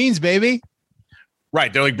go to Queens, baby.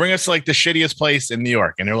 Right. They're like, bring us to like the shittiest place in New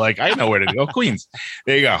York. And they're like, I know where to go. Queens.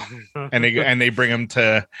 There you go. And they bring them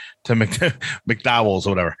to McDowell's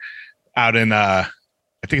or whatever out in, I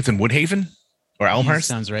think it's in Woodhaven or Elmhurst.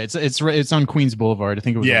 Sounds right. It's on Queens Boulevard. I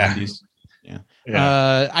think it was Wendy's.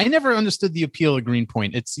 Yeah. I never understood the appeal of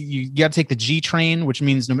Greenpoint. You got to take the G train, which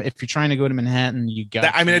means if you're trying to go to Manhattan, you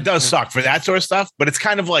got. I mean, it does suck for that sort of stuff, but it's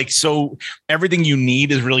kind of like so everything you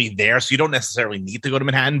need is really there, so you don't necessarily need to go to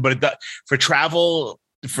Manhattan. But it does, for travel,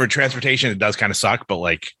 for transportation, it does kind of suck. But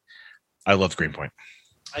like, I love Greenpoint.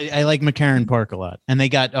 I like McCarran Park a lot, and they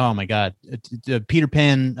got Peter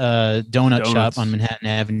Pan donut shop on Manhattan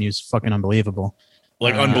Avenue is fucking unbelievable.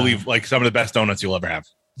 Like unbelievable, like some of the best donuts you'll ever have.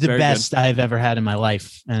 The Very best good. I've ever had in my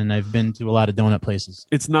life, and I've been to a lot of donut places.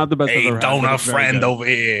 It's not the best. Hey, I've ever donut had, friend over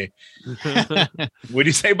here. What do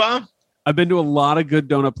you say, Bob? I've been to a lot of good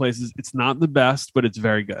donut places. It's not the best, but it's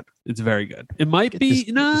very good. It's very good. It might be.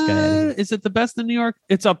 Is it the best in New York?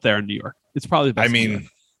 It's up there in New York. It's probably the best. I mean,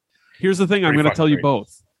 here's the thing. I'm going to tell you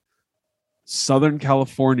both. Southern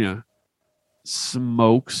California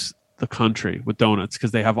smokes the country with donuts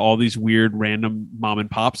because they have all these weird random mom and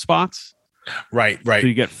pop spots. Right. So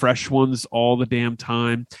you get fresh ones all the damn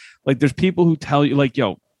time. Like there's people who tell you like,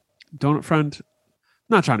 yo, donut friend, I'm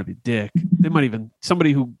not trying to be a dick. They might even,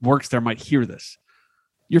 somebody who works there might hear this.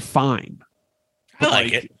 You're fine. I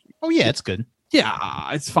like it. Oh yeah, it's good.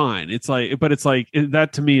 Yeah, it's fine. It's like, but it's like,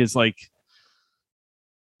 that to me is like,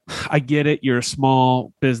 I get it. You're a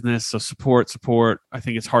small business, so support. I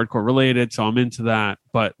think it's hardcore related, so I'm into that.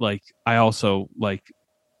 But like, I also like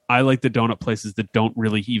the donut places that don't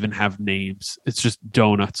really even have names. It's just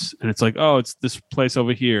donuts, and it's like, oh, it's this place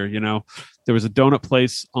over here. There was a donut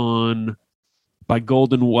place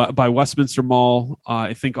by Westminster Mall,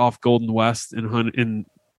 I think off Golden West in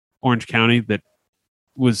Orange County that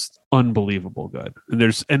was unbelievable good.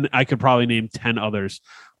 And I could probably name 10 others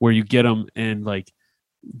where you get them and like.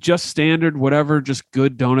 Just standard, whatever, just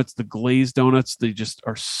good donuts. The glazed donuts, they just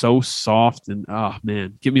are so soft. And oh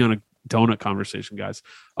man, get me on a donut conversation, guys.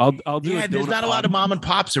 I'll do. Yeah, there's not a lot of mom and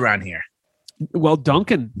pops around here. Well,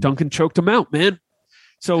 Duncan choked them out, man.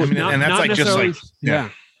 So and that's like just like yeah.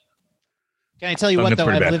 Can I tell you what though?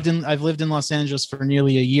 I've lived in Los Angeles for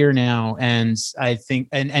nearly a year now, and I think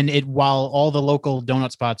while all the local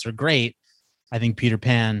donut spots are great. I think Peter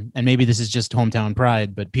Pan, and maybe this is just hometown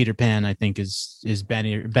pride, but Peter Pan, I think, is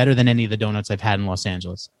better than any of the donuts I've had in Los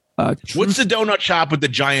Angeles. What's the donut shop with the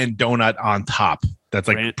giant donut on top? That's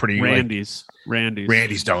like pretty Randy's.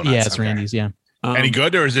 Randy's Donuts. Yeah, it's Randy's. Yeah. Any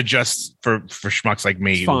good, or is it just for schmucks like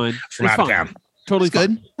me? It's fine. From out of town. Totally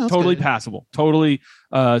good. Totally good. Passable. Totally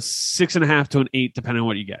 6.5 to an 8, depending on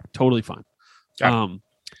what you get. Totally fine. Okay.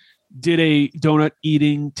 Did a donut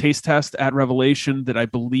eating taste test at Revelation that I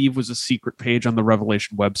believe was a secret page on the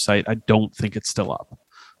Revelation website. I don't think it's still up,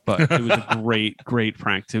 but it was a great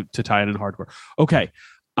prank to tie it in hardcore. Okay.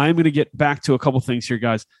 I'm going to get back to a couple things here,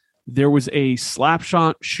 guys. There was a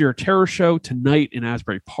Slapshot Sheer Terror show tonight in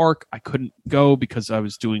Asbury Park. I couldn't go because I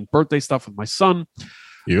was doing birthday stuff with my son.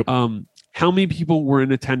 Yep. How many people were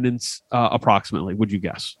in attendance approximately, would you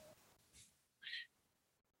guess?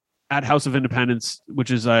 At House of Independence,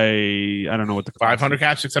 which is I don't know what the 500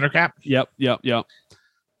 cap, 600 cap. Yep.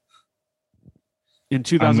 In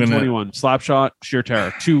 2021, Slapshot, Sheer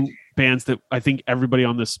Terror, 2 bands that I think everybody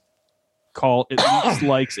on this call at least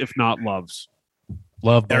likes, if not loves.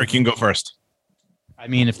 Love. Eric, you can go first. I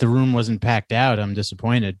mean, if the room wasn't packed out, I'm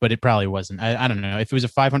disappointed, but it probably wasn't. I don't know. If it was a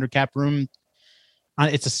 500 cap room,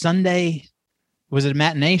 it's a Sunday. Was it a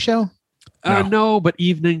matinee show? No, but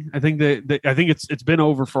evening. I think I think it's been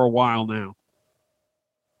over for a while now.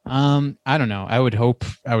 I don't know. I would hope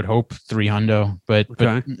 300, but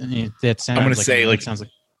that sounds. I'm going to say sounds like.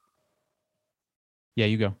 Yeah,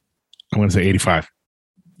 you go. I'm going to say 85.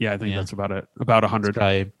 Yeah, I think that's about it. About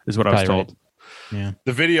 100 is what I was told. Right. Yeah.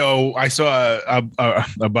 The video I saw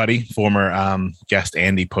a buddy, former guest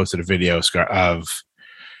Andy, posted a video of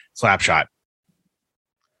Slapshot.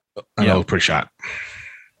 I know, pretty shot.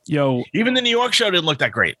 Yo, even the New York show didn't look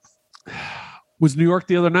that great. Was New York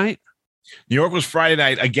the other night? New York was Friday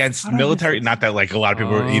night against military. Not that like a lot of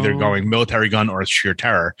people were either going Military Gun or Sheer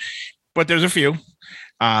Terror, but there's a few.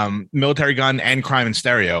 Military Gun and Crime in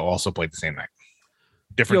Stereo also played the same night.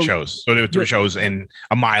 Different shows. So there were 3 shows in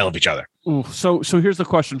a mile of each other. Ooh, so here's the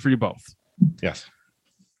question for you both. Yes.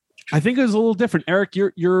 I think it was a little different. Eric,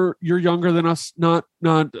 you're younger than us, not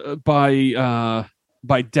by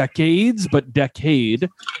decades, but decade.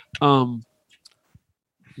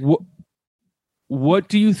 What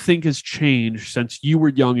do you think has changed since you were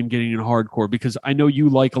young and getting in hardcore? Because I know you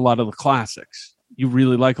like a lot of the classics. You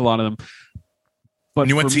really like a lot of them. But and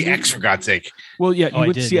you went to see X, for God's sake. Well, yeah, you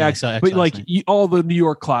went to see X, but like all the New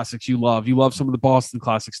York classics you love. You love some of the Boston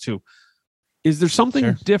classics too. Is there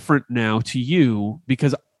something different now to you?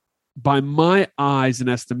 Because by my eyes and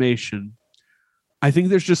estimation, I think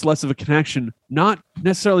there's just less of a connection, not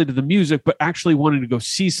necessarily to the music, but actually wanting to go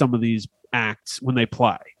see some of these acts when they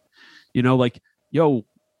play. You know, like, yo,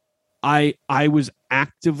 I was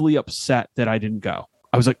actively upset that I didn't go.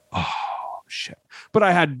 I was like, oh shit. But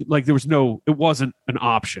I had like, it wasn't an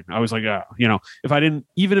option. I was like,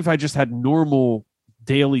 even if I just had normal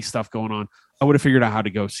daily stuff going on, I would have figured out how to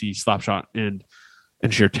go see Slapshot and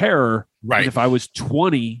Sheer Terror. Right. And if I was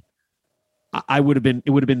 20, it would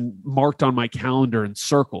have been marked on my calendar and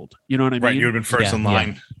circled. You know what I mean? Right. You would have been first in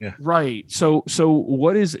line. Yeah. Right. So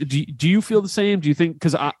what is, do you feel the same? Do you think,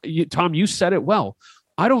 because Tom, you said it well.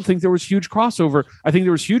 I don't think there was huge crossover. I think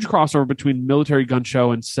there was huge crossover between Military Gun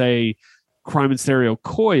Show and, say, Crime and Stereo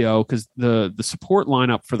Koyo, because the support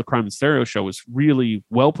lineup for the Crime and Stereo show was really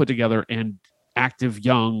well put together and active,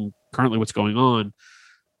 young, currently what's going on.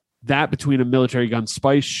 That between a Military Gun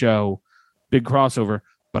Spice show, big crossover.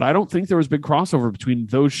 But I don't think there was big crossover between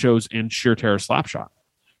those shows and Sheer Terror Slapshot.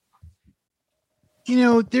 You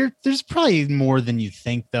know, there's probably more than you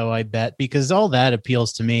think, though, I bet, because all that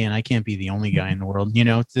appeals to me, and I can't be the only guy in the world. You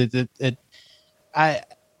know,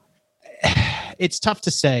 it's tough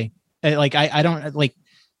to say. Like, I don't, like,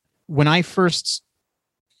 when I first,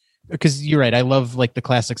 because you're right, I love, like, the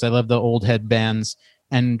classics. I love the old head bands.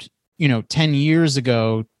 And, 10 years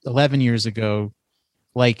ago, 11 years ago,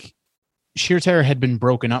 like, Sheer Terror had been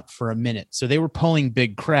broken up for a minute. So they were pulling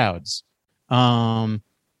big crowds. Now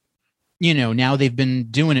they've been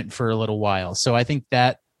doing it for a little while. So I think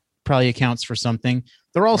that probably accounts for something.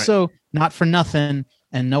 They're also not for nothing,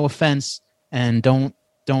 and no offense, and don't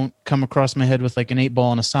come across my head with like an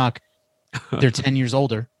 8-ball and a sock. They're 10 years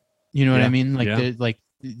older. You know what I mean? Like,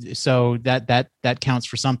 so that counts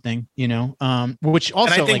for something, which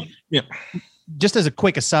also just as a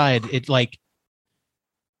quick aside, it like,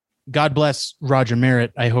 God bless Roger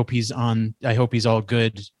Merritt. I hope he's all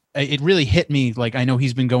good. It really hit me. Like, I know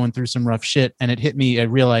he's been going through some rough shit, and it hit me. I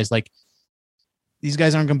realized, like, these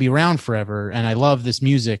guys aren't going to be around forever. And I love this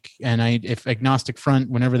music. And if Agnostic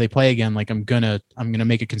Front, whenever they play again, like, I'm going to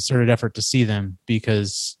make a concerted effort to see them,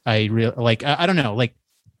 because I don't know, like,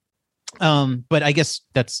 but I guess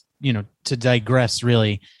that's, to digress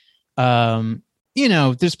really.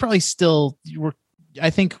 There's probably still,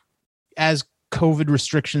 I think as COVID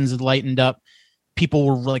restrictions had lightened up, people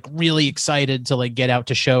were like really excited to like get out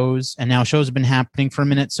to shows, and now shows have been happening for a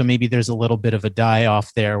minute. So maybe there's a little bit of a die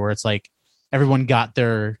off there where it's like everyone got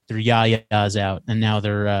their yayas out, and now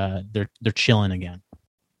they're chilling again.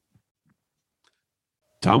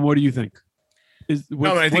 Tom, what do you think? What's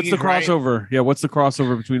the crossover? Right. Yeah, what's the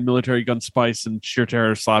crossover between Military Gun Spice and Sheer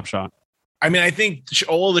Terror Slapshot? I mean, I think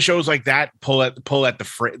all the shows like that pull at the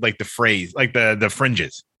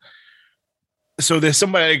fringes. So there's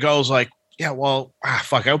somebody that goes like, yeah, well,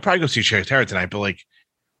 fuck, I would probably go see Sheer Terror tonight, but like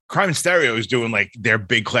Crime and Stereo is doing like their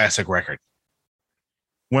big classic record.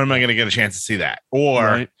 When am I going to get a chance to see that?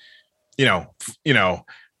 Or,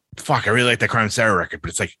 fuck, I really like that Crime and Stereo record, but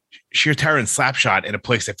it's like Sheer Terror and Slapshot in a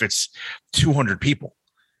place that fits 200 people.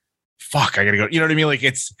 Fuck, I got to go. You know what I mean? Like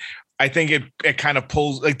I think it kind of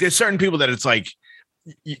pulls, like there's certain people that it's like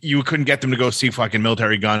you couldn't get them to go see fucking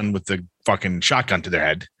Military Gun with the fucking shotgun to their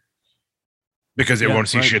head. because they want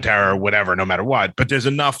to see Sheer Terror or whatever, no matter what. But there's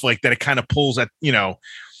enough like that it kind of pulls at, you know,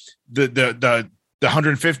 the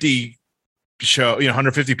 150 show, you know,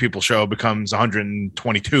 150 people show becomes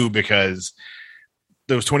 122 because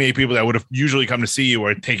those 28 people that would have usually come to see you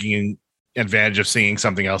are taking advantage of seeing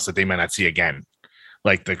something else that they might not see again,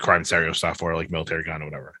 like the crime stereo stuff or like Military Gun or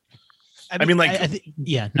whatever. I mean,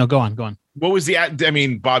 go on. What was I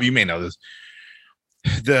mean, Bob, you may know this.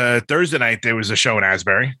 The Thursday night, there was a show in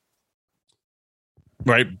Asbury,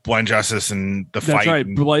 right? Blind Justice and the fight. That's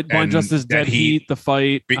right. Blind Justice, Dead Heat, the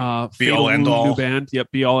fight, Be All End All. New band.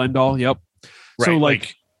 Yep. Be All End All. Yep.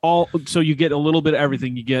 Right, so you get a little bit of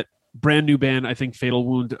everything. You get brand new band, I think Fatal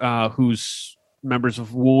Wound, who's members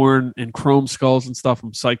of Warren and Chrome Skulls and stuff.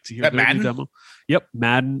 I'm psyched to hear their new demo. Yep,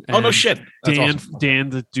 Madden. Oh no shit! That's awesome. Dan,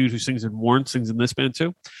 the dude who sings in Warren, sings in this band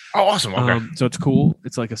too. Oh, awesome. Okay. So it's cool.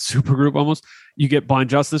 It's like a super group almost. You get Blind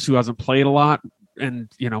Justice, who hasn't played a lot,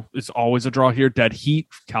 and you know it's always a draw here. Dead Heat,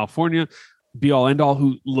 California. Be All End All,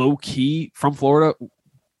 who low key from Florida,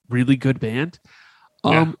 really good band.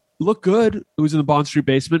 Look good. It was in the Bond Street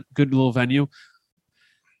basement. Good little venue.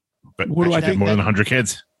 But what do I think? More than 100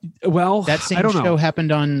 kids. Well, that same I don't know. show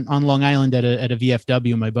happened on Long Island at a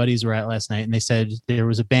VFW. My buddies were at last night, and they said there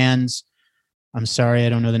was a band. I'm sorry, I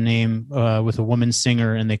don't know the name. With a woman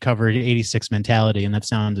singer, and they covered '86 Mentality, and that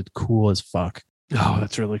sounded cool as fuck. Oh,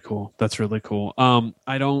 that's really cool. That's really cool.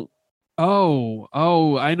 I don't.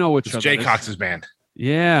 Oh, I know which. It's Jay Cox's band.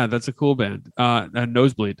 Yeah, that's a cool band.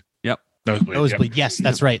 Nosebleed. Yep. Nosebleed. Yes,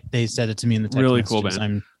 that's right. They said it to me in the text really messages. Cool band.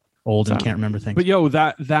 I'm old and can't remember things.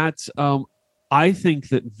 But that's I think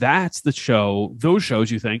that's the show. Those shows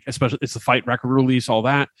you think, especially it's the Fight record release, all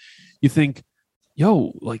that. You think,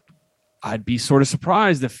 like I'd be sort of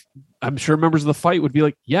surprised if I'm sure members of the Fight would be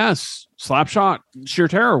like, yes, Slapshot, Sheer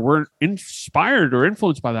Terror, we're inspired or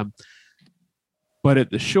influenced by them. But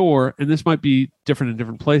at the Shore, and this might be different in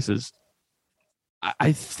different places,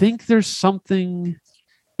 I think there's something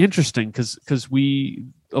interesting because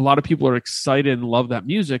a lot of people are excited and love that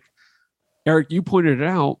music. Eric, you pointed it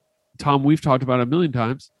out. Tom, we've talked about it a million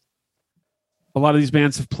times. A lot of these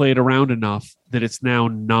bands have played around enough that it's now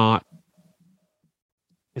not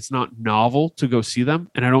novel to go see them.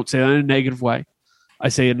 And I don't say that in a negative way. I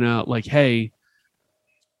say in a like, hey,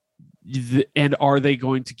 and are they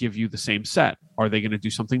going to give you the same set? Are they going to do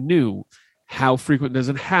something new? How frequent does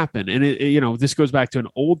it happen? And this goes back to an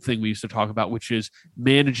old thing we used to talk about, which is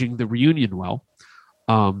managing the reunion well.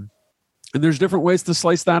 And there's different ways to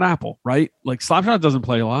slice that apple, right? Like Slapshot doesn't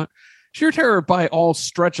play a lot. Sheer Terror, by all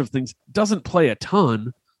stretch of things, doesn't play a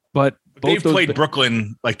ton, but they've played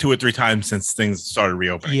Brooklyn like 2 or 3 times since things started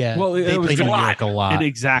reopening. Yeah, well, they played New York a lot. And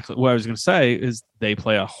exactly what I was going to say is they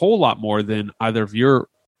play a whole lot more than either of your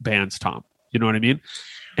bands, Tom. You know what I mean?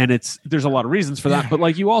 And there's a lot of reasons for that, but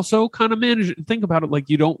like you also kind of manage it and think about it. Like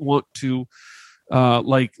you don't want to,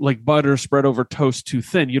 like butter spread over toast too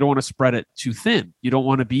thin. You don't want to spread it too thin. You don't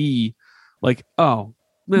want to be like, oh,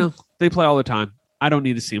 well, they play all the time. I don't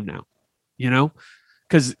need to see them now,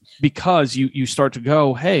 because you start to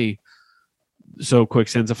go, hey, so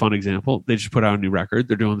Quicksand's a fun example. They just put out a new record.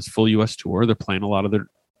 They're doing this full US tour. They're playing a lot of their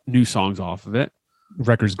new songs off of it.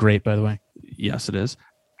 Record's great, by the way. Yes, it is.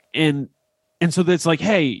 And so it's like,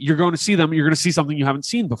 hey, you're going to see them. You're going to see something you haven't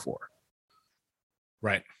seen before.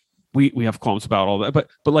 Right. We have qualms about all that, but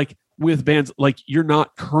like with bands, like you're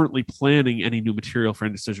not currently planning any new material for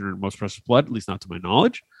Indecision or Most Precious Blood, at least not to my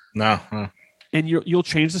knowledge. No. And you'll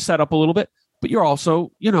change the setup a little bit, but you're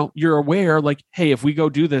also, you're aware like, hey, if we go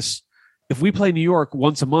do this, if we play New York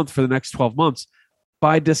once a month for the next 12 months,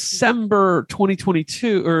 by December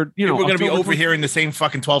 2022, or we're going to be overhearing the same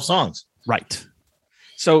fucking 12 songs. Right.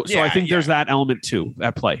 So I think there's that element too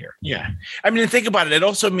at play here. Yeah. I mean, think about it. It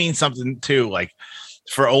also means something too, like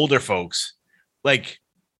for older folks, like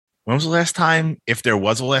when was the last time, if there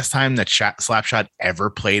was a last time that Slapshot ever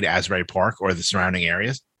played Asbury Park or the surrounding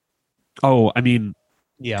areas? Oh, I mean,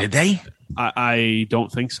 yeah. Did they? I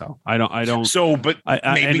don't think so. I don't. So, but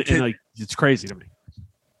maybe and like, it's crazy to me.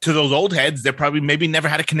 To those old heads, they probably maybe never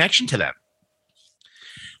had a connection to them.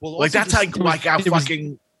 Well, like that's how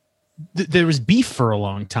fucking. There was beef for a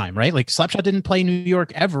long time, right? Like Slapshot didn't play New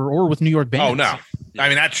York ever or with New York bands. Oh no. I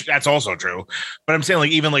mean, that's also true. But I'm saying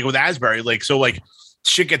like, even like with Asbury, like, so like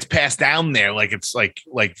shit gets passed down there. Like it's like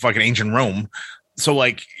fucking ancient Rome. So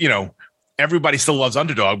like, everybody still loves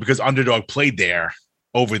Underdog because Underdog played there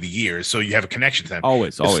over the years. So you have a connection to them.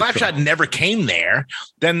 Always. If Slapshot never came there,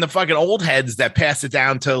 then the fucking old heads that passed it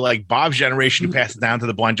down to like Bob's generation, who passed it down to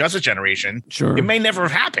the Blind Justice generation. Sure. It may never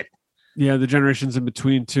have happened. Yeah, the generations in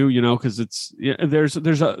between too, because it's there's I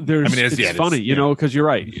mean, it's funny, because you're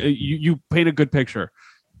right. You paint a good picture.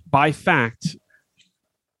 By fact,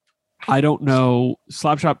 I don't know.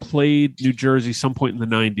 Slapshot played New Jersey some point in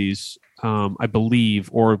the 90s, I believe,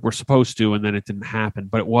 or were supposed to, and then it didn't happen,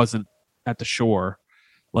 but it wasn't at the Shore.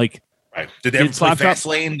 Like, right. Did they ever play Fast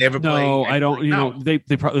Lane? They ever play? No, I don't. You know, they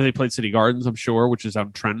probably played City Gardens, I'm sure, which is out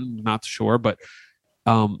in Trenton, not the Shore, but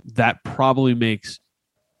that probably makes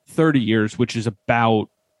 30 years, which is about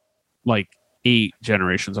like 8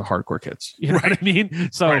 generations of hardcore kids. You know what I mean?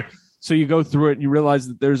 So so you go through it and you realize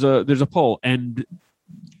that there's a pull, and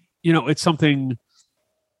you know, it's something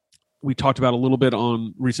we talked about a little bit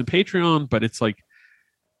on recent Patreon, but it's like,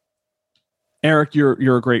 Eric,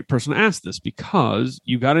 you're a great person to ask this, because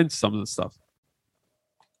you got into some of this stuff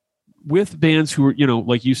with bands who were, you know,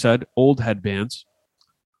 like you said, old head bands.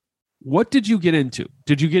 What did you get into?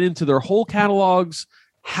 Did you get into their whole catalogs?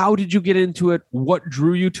 How did you get into it? What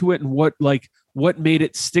drew you to it? And what made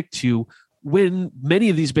it stick to you when many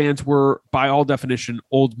of these bands were, by all definition,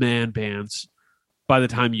 old man bands by the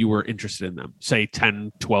time you were interested in them, say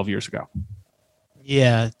 10, 12 years ago?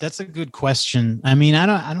 Yeah, that's a good question. I mean,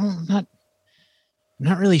 I'm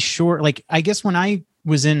not really sure. Like, I guess when I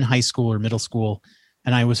was in high school or middle school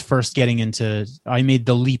and I was first getting into, I made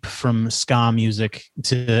the leap from ska music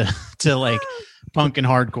to like punk and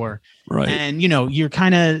hardcore. Right. And, you know, you're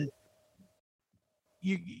kind of,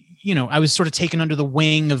 you know, I was sort of taken under the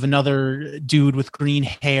wing of another dude with green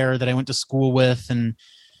hair that I went to school with. And,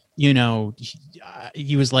 you know,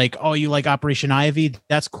 he was like, "Oh, you like Operation Ivy?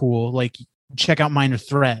 That's cool. Like, check out Minor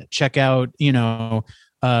Threat. Check out, you know,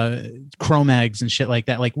 Cro-Mags and shit like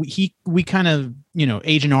that." Like we kind of, you know,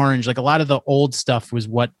 Agent Orange, like a lot of the old stuff was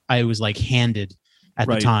what I was like handed at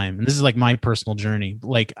the time. And this is like my personal journey.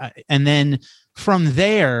 Like, and then from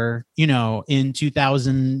there, you know, in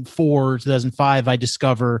 2004, 2005, I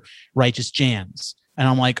discover Righteous Jams, and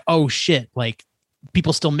I'm like, oh shit, like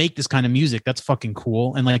people still make this kind of music. That's fucking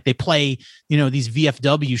cool. And like they play, you know, these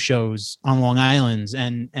VFW shows on Long Island,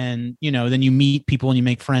 and you know, then you meet people and you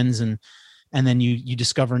make friends, and then you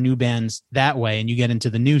discover new bands that way, and you get into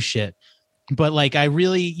the new shit. But like, I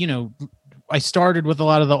really, you know, I started with a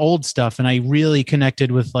lot of the old stuff, and I really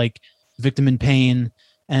connected with like Victim in Pain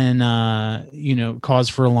and you know, Cause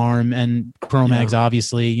for Alarm and Cro-Mags,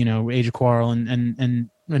 obviously, you know, Age of Quarrel and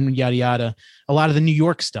yada yada. A lot of the New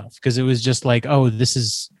York stuff, because it was just like, oh, this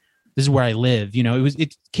is where I live. You know,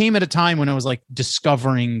 it came at a time when I was like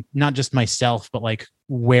discovering not just myself, but like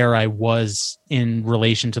where I was in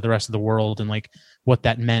relation to the rest of the world, and like what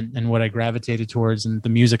that meant and what I gravitated towards and the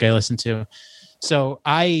music I listened to. So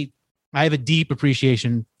I have a deep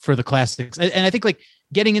appreciation for the classics. And I think like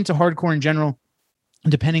getting into hardcore in general,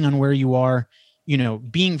 depending on where you are, you know,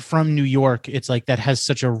 being from New York, it's like that has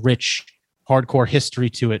such a rich hardcore history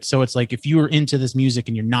to it. So it's like, if you're into this music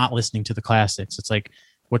and you're not listening to the classics, it's like,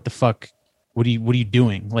 what the fuck? What are you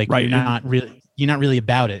doing? Like, you're not really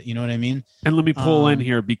about it. You know what I mean? And let me pull in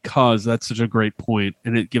here, because that's such a great point,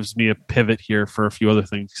 and it gives me a pivot here for a few other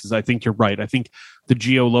things, because I think you're right. I think the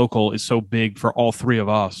geo-local is so big for all three of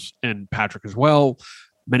us, and Patrick as well.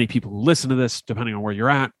 Many people who listen to this, depending on where you're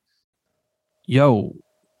at.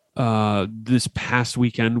 This past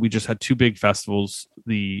weekend, we just had 2 big festivals.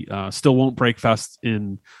 The Still Won't Break Fest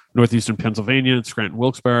in northeastern Pennsylvania, Scranton,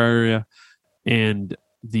 Wilkes-Barre area, and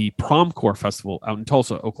the Promcore Festival out in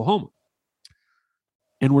Tulsa, Oklahoma.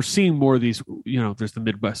 And we're seeing more of these, you know, there's the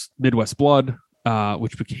Midwest Blood,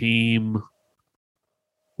 which became,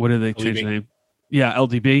 what did they change the name? Yeah,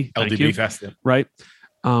 LDB. LDB Fest. Right.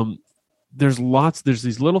 There's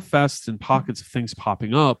these little fests and pockets of things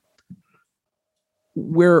popping up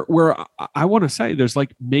where I want to say there's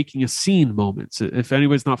like making a scene moments. If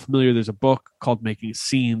anybody's not familiar, there's a book called Making a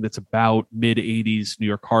Scene that's about mid-'80s New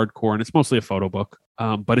York hardcore, and it's mostly a photo book,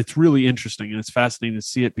 but it's really interesting and it's fascinating to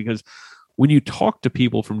see it, because when you talk to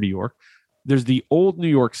people from New York, there's the old New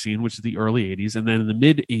York scene, which is the early 80s, and then in the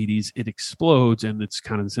mid-'80s it explodes, and it's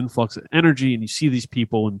kind of this influx of energy, and you see these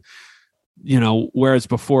people, and you know, whereas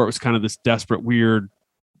before it was kind of this desperate, weird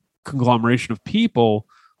conglomeration of people,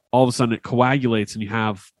 all of a sudden it coagulates, and you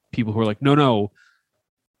have people who are like, no,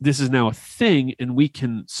 this is now a thing, and we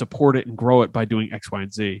can support it and grow it by doing X, Y,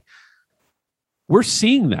 and Z. We're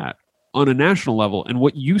seeing that on a national level. And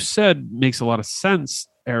what you said makes a lot of sense,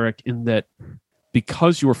 Eric, in that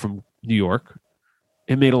because you were from New York,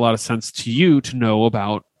 it made a lot of sense to you to know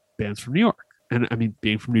about bands from New York. And I mean,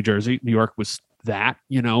 being from New Jersey, New York was that,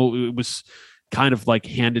 you know, it was kind of like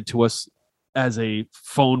handed to us as a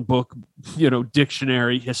phone book, you know,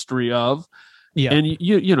 dictionary history of. Yeah. And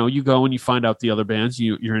you know, you go and you find out the other bands,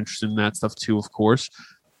 you're interested in that stuff too, of course.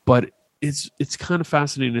 But it's kind of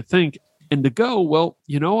fascinating to think and to go, well,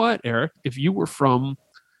 you know what, Eric, if you were from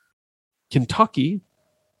Kentucky,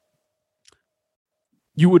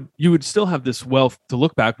 you would still have this wealth to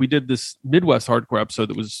look back. We did this Midwest hardcore episode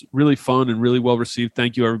that was really fun and really well received.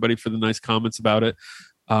 Thank you everybody for the nice comments about it.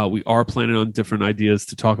 We are planning on different ideas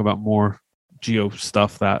to talk about more geo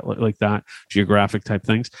stuff that like that, geographic type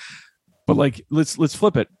things. But like let's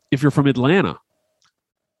flip it. If you're from Atlanta,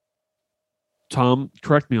 Tom,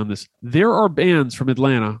 correct me on this. There are bands from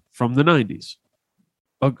Atlanta from the 90s.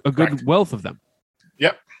 A good wealth of them.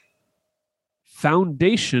 Yep.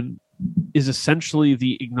 Foundation is essentially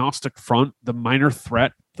the agnostic front, the minor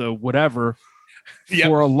threat, the whatever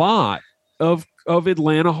for a lot of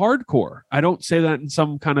Atlanta hardcore. I don't say that in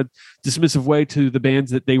some kind of dismissive way to the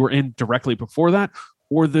bands that they were in directly before that,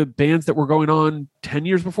 or the bands that were going on 10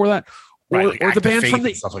 years before that, or, like or the bands from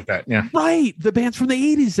the stuff like that. Yeah. Right. The bands from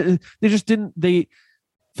the 80s. They just didn't,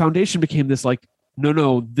 Foundation became this like,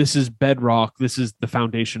 no, this is bedrock. This is the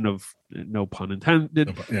foundation of, no pun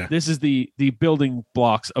intended. This is the building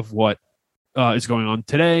blocks of what is going on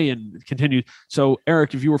today and continues. So,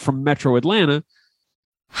 Eric, if you were from Metro Atlanta.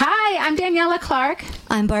 Hi, I'm Daniela Clark.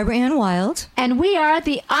 I'm Barbara Ann Wild. And we are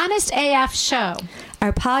the Honest AF Show.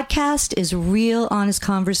 Our podcast is real, honest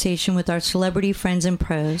conversation with our celebrity friends and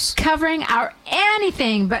pros. Covering our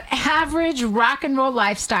anything but average rock and roll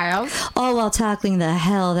lifestyles. All while tackling the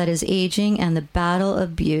hell that is aging and the battle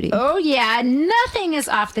of beauty. Oh, yeah. Nothing is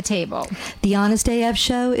off the table. The Honest AF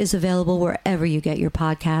Show is available wherever you get your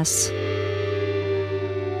podcasts.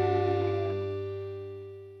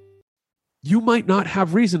 You might not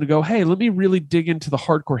have reason to go, hey, let me really dig into the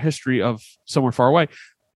hardcore history of Somewhere Far Away.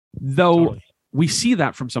 Though totally. We see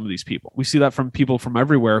that from some of these people. We see that from people from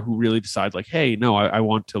everywhere who really decide like, hey, no, I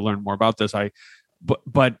want to learn more about this.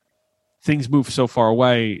 But things move so far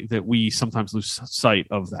away that we sometimes lose sight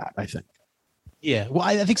of that, I think. Yeah. Well,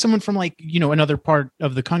 I think someone from like, another part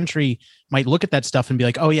of the country might look at that stuff and be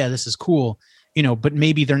like, oh yeah, this is cool. But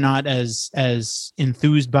maybe they're not as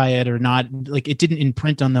enthused by it, or not like it didn't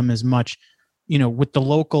imprint on them as much, with the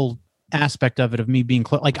local aspect of it, of me being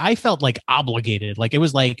like, I felt like obligated. Like it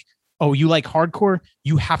was like, oh, you like hardcore?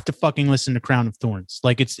 You have to fucking listen to Crown of Thorns.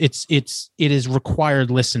 Like it is required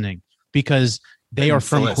listening because they are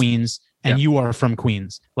from Queens and you are from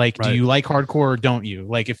Queens. Like, do you like hardcore or don't you?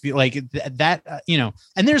 Like, if you like that,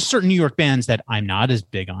 and there's certain New York bands that I'm not as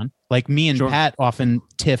big on. Like me and Pat often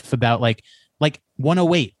tiff about like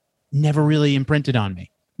 108 never really imprinted on me.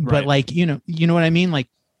 Right. But like, you know what I mean? Like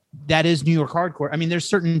that is New York hardcore. I mean, there's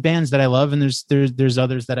certain bands that I love and there's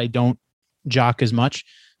others that I don't jock as much.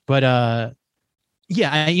 But I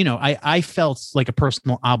felt like a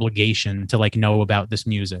personal obligation to like know about this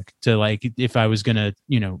music, to like if I was gonna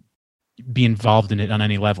be involved in it on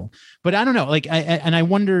any level. But I don't know, like I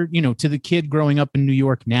wonder, to the kid growing up in New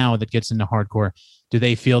York now that gets into hardcore, do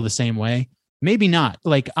they feel the same way? Maybe not.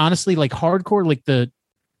 Like honestly, like hardcore, like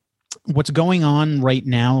what's going on right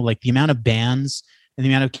now, like the amount of bands and the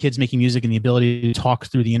amount of kids making music and the ability to talk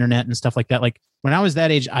through the internet and stuff like that. Like when I was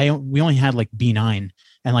that age, we only had like B9.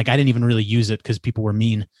 And like I didn't even really use it because people were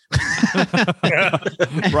mean.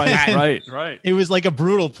 Right. It was like a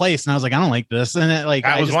brutal place, and I was like, I don't like this. And it, like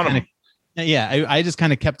that was one of them. Yeah, I just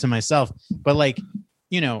kind of kept to myself. But like,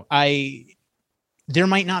 there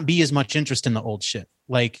might not be as much interest in the old shit.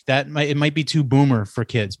 Like it might be too boomer for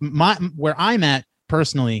kids. Where I'm at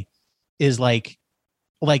personally is like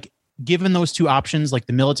given those two options, like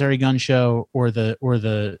the Military Gun show or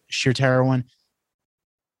the Sheer Terror one.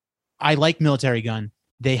 I like Military Gun.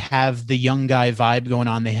 They have the young guy vibe going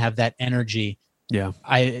on. They have that energy. Yeah.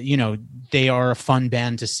 They are a fun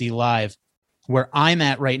band to see live. Where I'm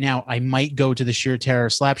at right now, I might go to the Sheer Terror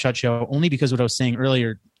Slapshot show only because of what I was saying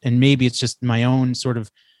earlier. And maybe it's just my own sort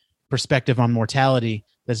of perspective on mortality.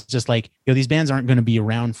 That's just like, these bands aren't going to be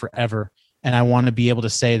around forever. And I want to be able to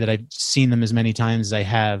say that I've seen them as many times as I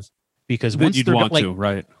have. Because once you'd want to,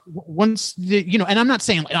 right? Once and I'm not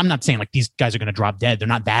saying like these guys are going to drop dead. They're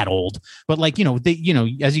not that old, but like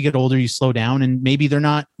as you get older, you slow down, and maybe they're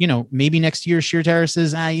not. Maybe next year Sheer Terror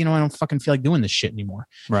says, I don't fucking feel like doing this shit anymore.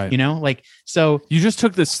 Right? So you just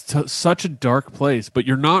took this to such a dark place, but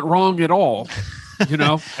you're not wrong at all. I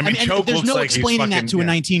mean, there's no explaining that to a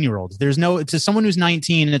 19-year-old. There's no to someone who's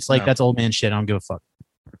 19. It's like that's old man shit. I don't give a fuck.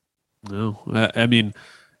 No, I mean.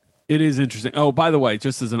 It is interesting. Oh, by the way,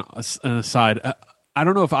 just as an aside, I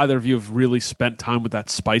don't know if either of you have really spent time with that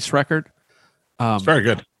Spice record. It's very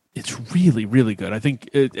good. It's really, really good. I think,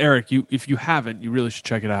 Eric, if you haven't, you really should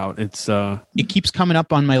check it out. It's it keeps coming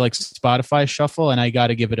up on my like Spotify shuffle, and I got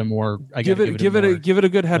to give it a more. Give it a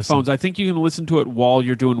good headphones. Listen. I think you can listen to it while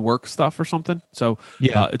you're doing work stuff or something. So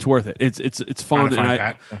yeah, it's worth it. It's fun.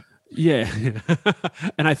 And yeah,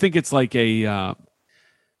 and I think it's like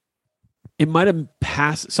it might have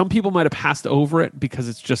passed. Some people might have passed over it because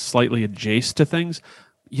it's just slightly adjacent to things.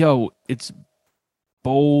 Yo, it's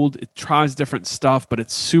bold. It tries different stuff, but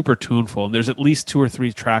it's super tuneful. And there's at least 2 or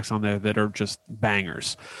 3 tracks on there that are just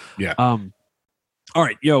bangers. Yeah. All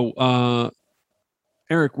right, yo,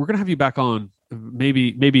 Eric, we're gonna have you back on.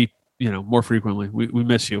 Maybe more frequently. We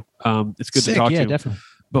miss you. It's good to talk to you. Definitely.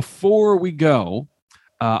 Before we go,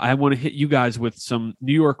 I want to hit you guys with some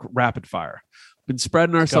New York rapid fire. Been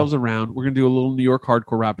spreading ourselves around. We're going to do a little New York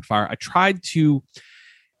hardcore rapid fire. I tried to.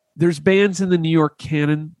 There's bands in the New York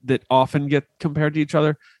canon that often get compared to each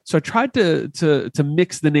other, so I tried to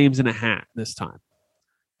mix the names in a hat this time.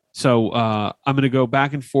 So I'm going to go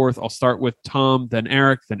back and forth. I'll start with Tom, then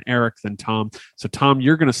Eric, then Tom. So Tom,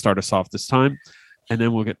 you're going to start us off this time, and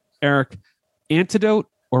then we'll get Eric. Antidote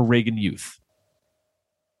or Reagan Youth?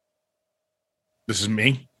 This is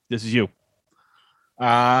me. This is you.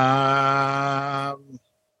 Antidote.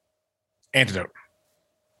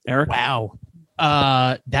 Eric? Wow.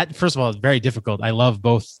 That first of all is very difficult. I love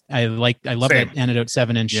both. I love Same. that Antidote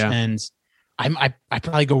 7-inch, and I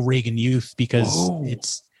probably go Reagan Youth because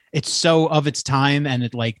it's so of its time, and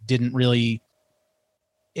it like didn't really.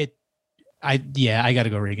 I got to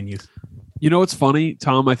go Reagan Youth. You know what's funny,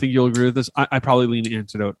 Tom? I think you'll agree with this. I probably lean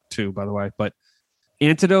Antidote too, by the way, but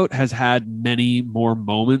Antidote has had many more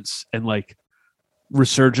moments and like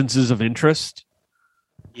resurgences of interest.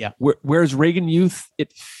 Yeah. Whereas Reagan Youth,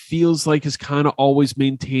 it feels like has kind of always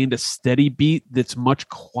maintained a steady beat that's much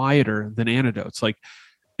quieter than Antidote's. Like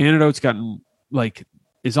Antidote's gotten like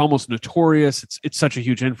is almost notorious. It's such a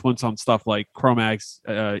huge influence on stuff like Cro-Mags,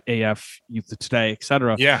 AF, Youth of Today,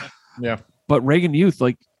 etc. Yeah. Yeah. But Reagan Youth,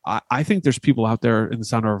 like I think there's people out there in the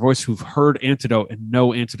sound of our voice who've heard Antidote and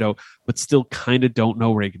know Antidote, but still kind of don't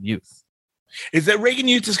know Reagan Youth. Is that Reagan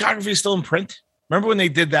Youth discography still in print? Remember when they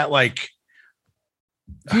did that? Like,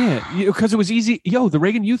 yeah, because it was easy. Yo, the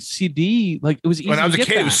Reagan Youth CD, like it was easy. When I was to a get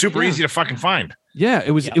kid, that. it was super easy to fucking find. Yeah, it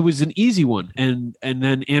was. Yeah. It was an easy one, and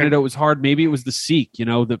then Antidote was hard. Maybe it was the Seek. You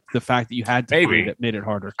know, the fact that you had to find it made it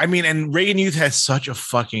harder. I mean, and Reagan Youth has such a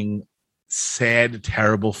fucking sad,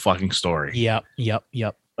 terrible fucking story. Yep.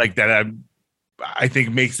 Like that. I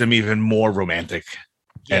think makes them even more romantic.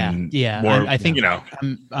 Yeah. More, I think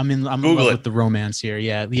I'm in love with the romance here.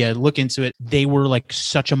 Yeah. Look into it. They were like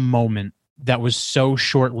such a moment that was so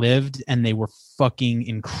short lived, and they were fucking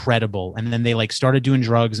incredible. And then they like started doing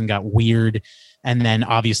drugs and got weird, and then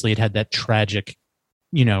obviously it had that tragic,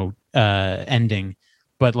 ending.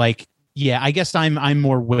 But like, yeah, I guess I'm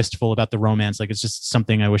more wistful about the romance. Like it's just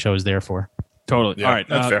something I wish I was there for. Totally. Yeah, all right.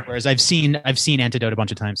 That's fair. Whereas I've seen Antidote a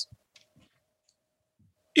bunch of times.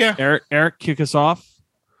 Yeah. Eric, kick us off.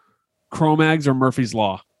 Cro-Mags or Murphy's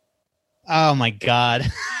Law? Oh my God.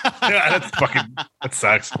 That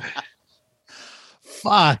sucks.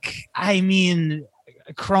 Fuck. I mean,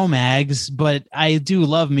 Cro-Mags, but I do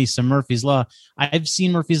love me some Murphy's Law. I've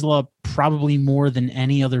seen Murphy's Law probably more than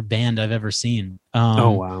any other band I've ever seen.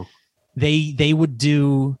 Oh wow. They would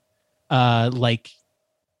do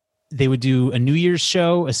they would do a New Year's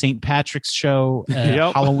show, a St. Patrick's show,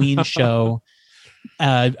 a Halloween show,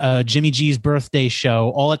 Jimmy G's birthday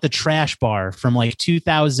show, all at the Trash Bar from like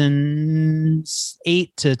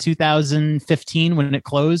 2008 to 2015 when it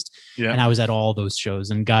closed. Yeah. And I was at all those shows,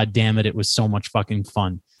 and God damn it, it was so much fucking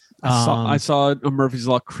fun. I saw a Murphy's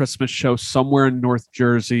Law Christmas show somewhere in North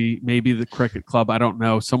Jersey, maybe the Cricket Club, I don't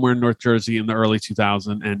know, somewhere in North Jersey in the early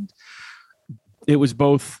 2000s, and it was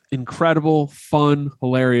both incredible, fun,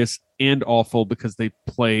 hilarious, and awful because they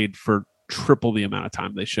played for triple the amount of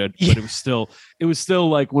time they should. But it was still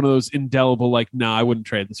like one of those indelible, like, nah, I wouldn't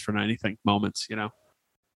trade this for anything moments, I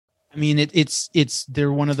mean,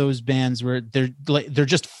 they're one of those bands where they're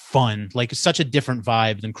just fun, like such a different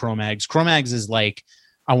vibe than Cro-Mags. Cro-Mags is like,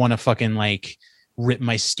 I want to fucking like rip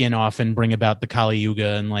my skin off and bring about the Kali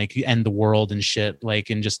Yuga and like end the world and shit, like,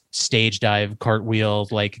 and just stage dive, cartwheel,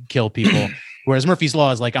 like kill people. Whereas Murphy's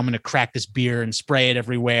Law is like, I'm going to crack this beer and spray it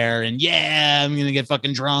everywhere. And I'm going to get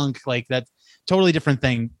fucking drunk. Like that's totally different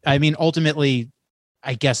thing. I mean, ultimately,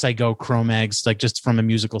 I guess I go Cro-Mags, like just from a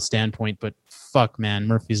musical standpoint, but fuck man,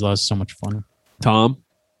 Murphy's Law is so much fun. Tom?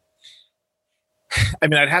 I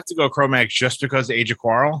mean, I'd have to go Cro-Mags just because of Age of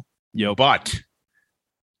Quarrel. But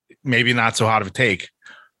maybe not so hot of a take.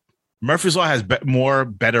 Murphy's Law has more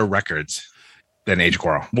better records than Age of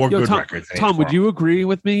Quarrel. More good records. Tom, would you agree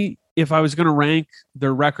with me? If I was going to rank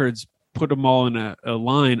their records, put them all in a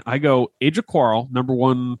line, I go Age of Quarrel, number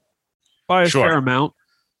one by a fair amount.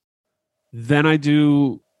 Then I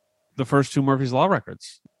do the first two Murphy's Law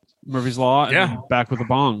records. Murphy's Law and Back with a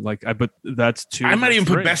Bong. But that's two. I might even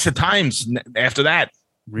put Best of Times after that.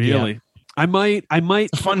 Really? Yeah. I might.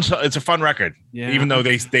 It's a fun record. Yeah. Even though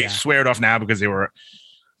they swear it off now because they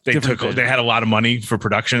had a lot of money for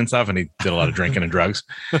production and stuff, and he did a lot of drinking and drugs.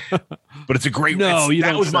 But it's a great.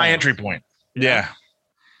 That was my entry point. Yeah.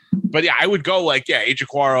 But yeah, I would go Age of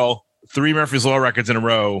Quarrel, 3 Murphy's Law records in a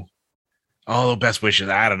row. Oh, Best Wishes.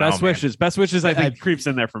 I don't know. Best Wishes. I think creeps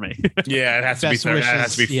in there for me. Yeah, it has to be. It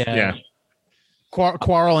has to be. Yeah.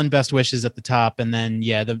 Quarrel and Best Wishes at the top, and then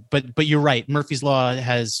but you're right. Murphy's Law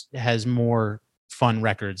has more fun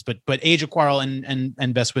records, but Age of Quarrel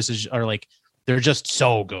and Best Wishes are they're just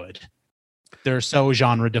so good. They're so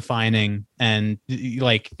genre defining, and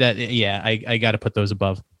that. Yeah, I got to put those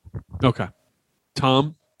above. Okay,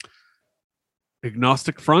 Tom.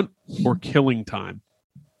 Agnostic Front or Killing Time?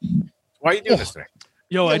 Why are you doing this today?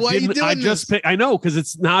 Yo, I know, because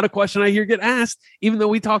it's not a question I hear get asked, even though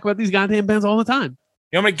we talk about these goddamn bands all the time.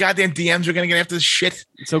 You know how many goddamn DMs we're going to get after this shit?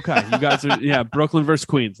 It's okay. You guys are, Brooklyn versus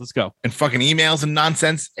Queens. Let's go. And fucking emails and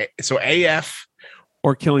nonsense. So AF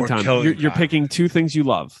or Killing Time. You're picking 2 things you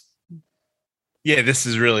love. Yeah, this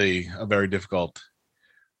is really a very difficult.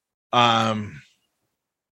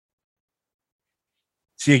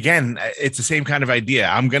 See, again, it's the same kind of idea.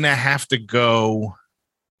 I'm going to have to go.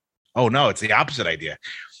 Oh, no, it's the opposite idea.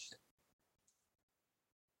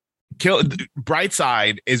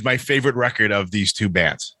 Brightside is my favorite record of these 2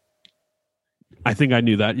 bands. I think I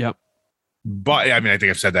knew that. Yep. But I mean, I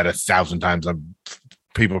think I've said that 1,000 times.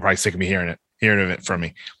 People are probably sick of me hearing of it from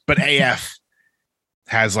me. But AF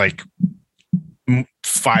has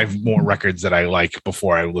 5 more records that I like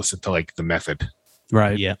before I listen to The Method.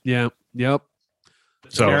 Right. Yeah. Yeah. Yep.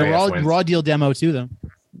 So raw deal demo too, though.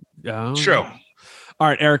 Yeah. True. All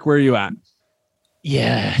right, Eric, where are you at?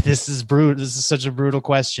 Yeah, this is brutal. This is such a brutal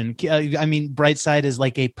question. I mean, Brightside is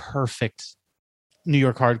a perfect New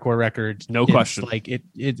York hardcore record. No question. It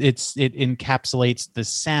encapsulates the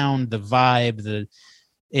sound, the vibe,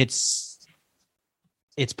 it's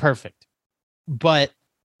perfect. But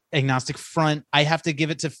Agnostic Front, I have to give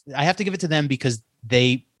it to them because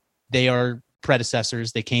they are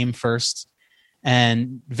predecessors. They came first.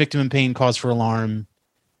 And Victim in Pain, Cause for Alarm,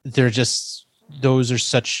 those are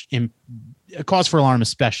such Cause for Alarm,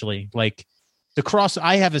 especially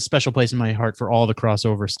I have a special place in my heart for all the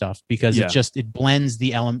crossover stuff because it blends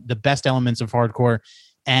the best elements of hardcore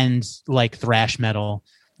and thrash metal,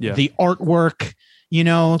 the artwork,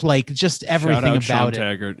 just everything about Sean it.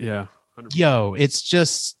 Taggart, yeah. 100%. Yo, it's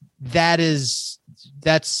just that's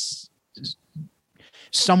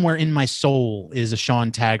somewhere in my soul is a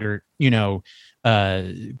Sean Taggart,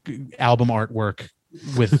 album artwork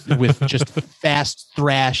with just fast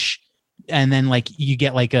thrash, and then you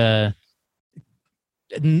get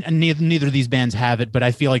neither of these bands have it, but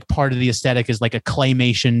I feel part of the aesthetic is a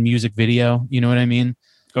claymation music video. You know what I mean?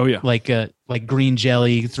 Oh yeah, like Green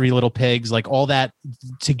Jelly, 3 Little Pigs, all that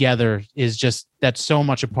together is that's so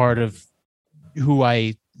much a part of who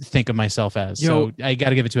I think of myself as. So I got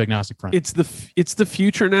to give it to Agnostic Front. It's the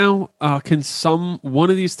future now. Can one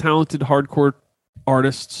of these talented hardcore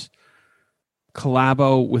artists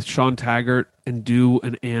collabo with Sean Taggart and do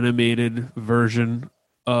an animated version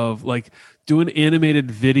of do an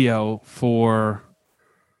animated video for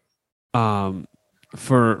Cause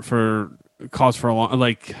for a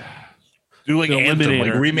Long, do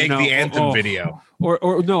Anthem, remake the Anthem video,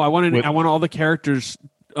 or no, I want all the characters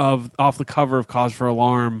off the cover of Cause for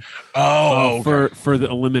Alarm. For the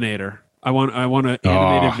Eliminator. I want an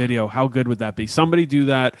animated video. How good would that be? Somebody do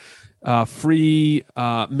that. Free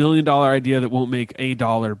 $1 million idea that won't make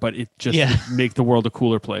 $1, but it just would make the world a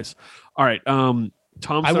cooler place. All right, Tom.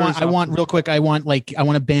 I want real quick. I want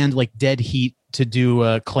a band like Dead Heat to do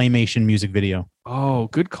a claymation music video. Oh,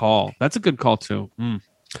 good call. That's a good call too.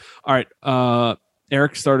 All right,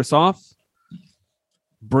 Eric, start us off.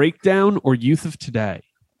 Breakdown or Youth of Today?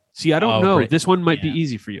 See, I don't know. This one might be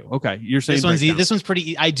easy for you. Okay, you're saying this one's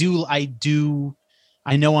pretty. I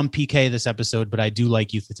know I'm PK this episode, but I do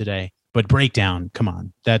like Youth of Today. But Breakdown, come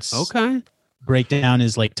on, that's okay. Breakdown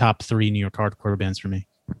is top 3 New York hardcore bands for me.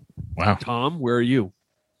 Wow. Tom, where are you?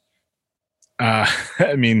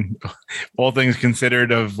 I mean, all things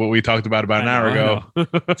considered of what we talked about an hour ago,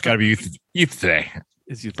 it's got to be Youth Today.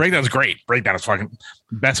 Breakdown's great. Breakdown is fucking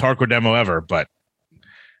best hardcore demo ever, but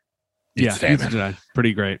Youth Today,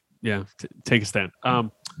 pretty great. Yeah, take a stand.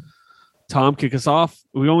 Tom, kick us off.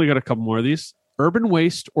 We only got a couple more of these. Urban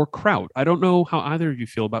Waste or Kraut? I don't know how either of you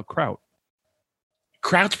feel about Kraut.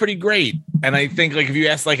 Kraut's pretty great. And I think if you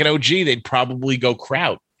ask an OG, they'd probably go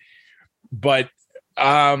Kraut. But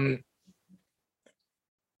I'm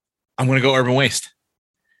going to go Urban Waste.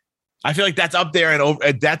 I feel that's up there.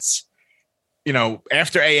 And that's,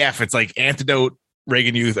 after AF, it's Antidote,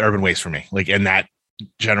 Reagan Youth, Urban Waste for me. Like in that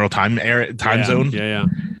general time zone. Yeah.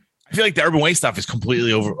 I feel like the Urban Waste stuff is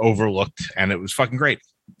completely overlooked, and it was fucking great.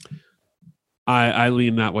 I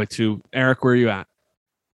lean that way too. Eric, where are you at?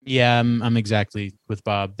 Yeah, I'm exactly with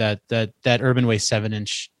Bob. That Urban Waste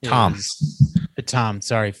 7-inch. Tom.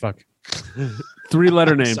 Sorry, fuck.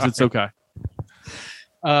 3-letter names. It's okay.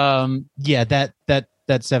 Yeah, that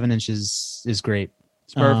 7-inch is great.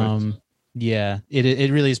 It's perfect. Yeah, it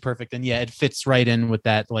really is perfect, and yeah, it fits right in with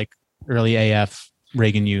that like early AF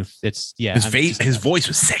Reagan Youth. It's his voice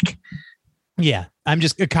was sick. Yeah, I'm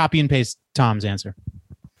just a copy and paste Tom's answer.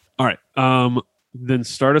 All right. Then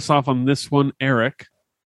start us off on this one, Eric.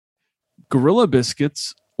 Gorilla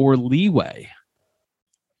Biscuits or Leeway?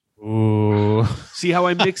 Ooh. See how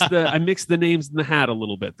I mixed the names in the hat a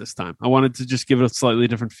little bit this time. I wanted to just give it a slightly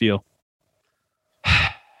different feel.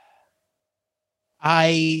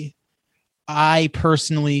 I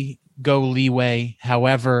personally go Leeway.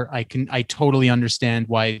 However, I totally understand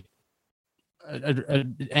why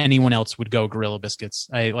anyone else would go Gorilla Biscuits.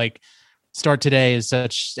 I like Start Today is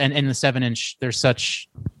such, and the 7-inch,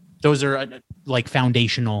 those are like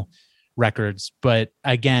foundational records. But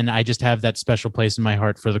again, I just have that special place in my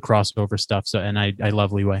heart for the crossover stuff. So, and I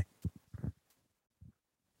love Leeway.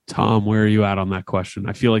 Tom, where are you at on that question?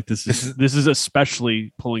 I feel like this is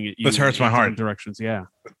especially pulling at you. This hurts my heart. Directions, yeah.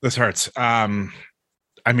 This hurts. I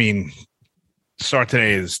mean, Start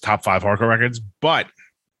Today is top 5 hardcore records, but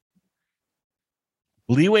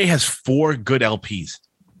Leeway has 4 good LPs.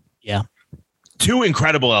 Yeah. 2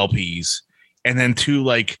 incredible LPs, and then 2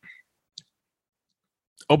 like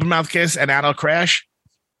Open Mouth Kiss and Adult Crash,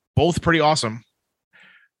 both pretty awesome.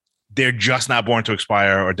 They're just not Born to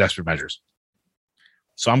Expire or Desperate Measures.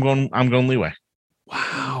 So I'm going Leeway.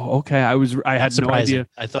 Wow. Okay. I had no idea.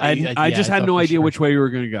 I just had no idea which way you were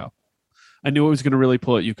going to go. I knew it was going to really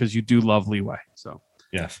pull at you because you do love Leeway. So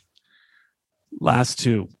yes. Last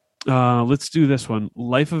 2. Let's do this one.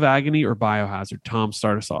 Life of Agony or Biohazard? Tom,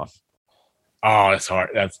 start us off. Oh, that's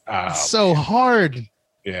hard. That's so hard.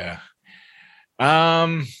 Yeah. I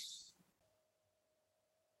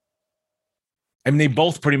mean, they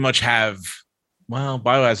both pretty much have. Well,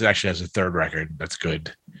 Biohazard actually has a 3rd record. That's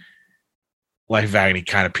good. Life of Agony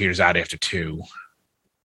kind of peters out after 2.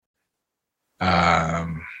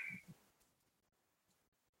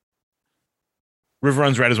 River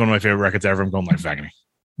Runs Red is one of my favorite records ever. I'm going Life of Agony.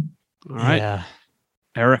 All right. Yeah.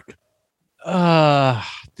 Eric.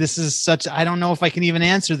 This is such. I don't know if I can even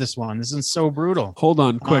answer this one. This is so brutal. Hold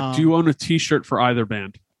on, quick. Do you own a T-shirt for either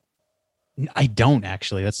band? I don't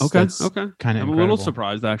actually. That's okay. Kind of. I'm a little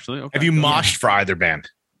surprised actually. Okay. Have you moshed for either band?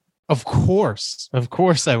 Of course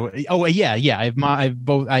I would. Oh yeah.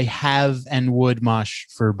 I have and would mosh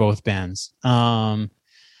for both bands.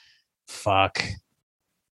 Fuck.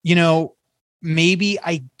 You know, maybe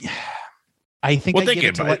I think well,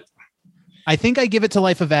 I think I give it to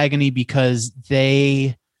Life of Agony because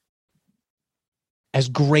they, as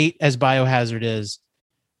great as Biohazard is,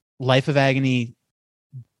 Life of Agony,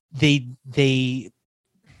 they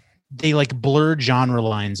like blurred genre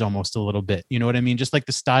lines almost a little bit. You know what I mean? Just like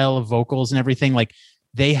the style of vocals and everything. Like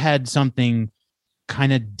they had something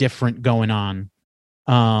kind of different going on.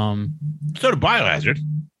 So did Biohazard.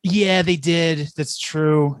 Yeah, they did. That's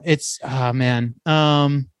true. It's man. I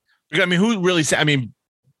mean, who really said? I mean,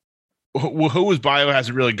 who was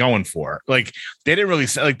Biohazard really going for? Like, they didn't really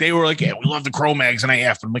say, like, they were like, yeah, we love the Cro-Mags and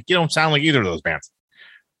AF. I'm like, you don't sound like either of those bands.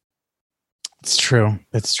 It's true.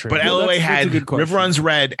 That's true. But LOA had River Runs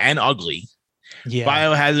Red and Ugly. Yeah.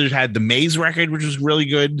 Biohazard had the Maze record, which was really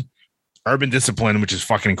good. Urban Discipline, which is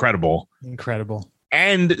fucking incredible. Incredible.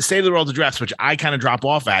 And Save the World to Dress, which I kind of drop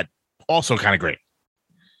off at, also kind of great.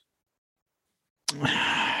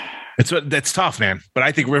 That's tough, man. But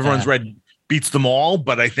I think River Runs Red beats them all.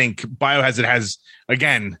 But I think Biohazard has,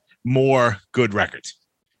 again, more good records.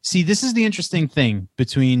 See, this is the interesting thing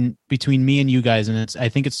between me and you guys, and I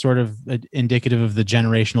think it's sort of indicative of the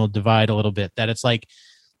generational divide a little bit. That it's like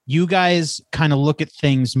you guys kind of look at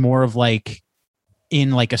things more of like in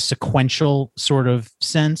like a sequential sort of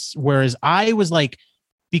sense, whereas I was like,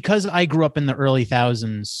 because I grew up in the early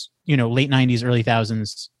thousands, you know, late 90s, early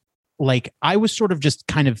thousands, like I was sort of just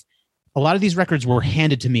kind of, a lot of these records were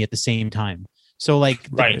handed to me at the same time. So like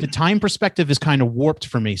the time perspective is kind of warped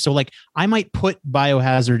for me. So like I might put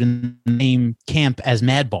Biohazard in the same camp as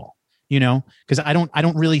Madball, you know, because I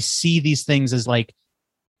don't really see these things as like,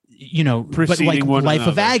 you know, but like Life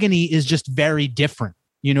of Agony is just very different.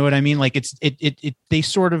 You know what I mean? Like they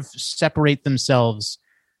sort of separate themselves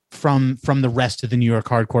from the rest of the New York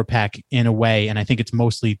hardcore pack in a way, and I think it's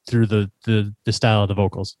mostly through the style of the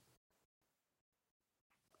vocals.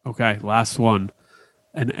 Okay, last one.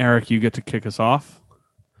 And Eric, you get to kick us off.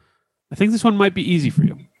 I think this one might be easy for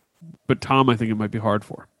you, but Tom, I think it might be hard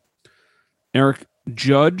for. Eric,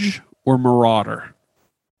 Judge or Marauder?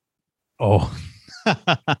 Oh,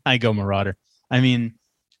 I go Marauder. I mean,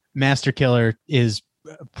 Master Killer is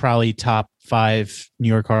probably top 5 New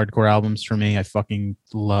York hardcore albums for me. I fucking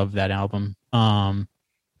love that album.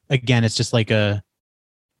 Again, it's just like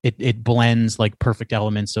it blends like perfect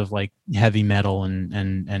elements of like heavy metal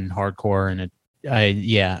and hardcore,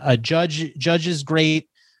 and Judge is great,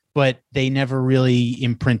 but they never really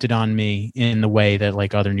imprinted on me in the way that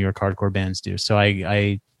like other New York hardcore bands do. So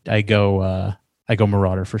I go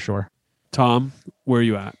Marauder for sure. Tom, where are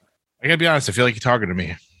you at? I gotta be honest. I feel like you're talking to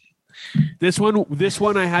me. This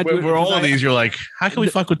one I had. We're all of these. You're like, how can we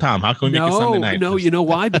fuck with Tom? How can we make it Sunday night? No, you know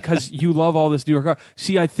why? Because you love all this New York.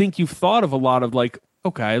 See, I think you've thought of a lot of like,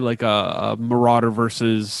 okay, like a Marauder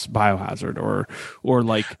versus Biohazard, or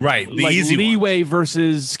like right, the like easy Leeway one.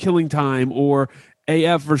 Versus Killing Time, or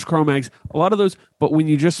AF versus Chromags. A lot of those, but when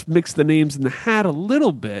you just mix the names in the hat a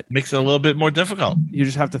little bit, makes it a little bit more difficult. You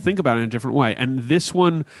just have to think about it in a different way. And this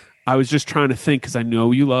one, I was just trying to think because I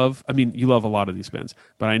know you love. I mean, you love a lot of these bands,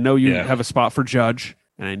 but I know you have a spot for Judge,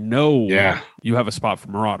 and I know you have a spot for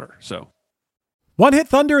Marauder. So, One Hit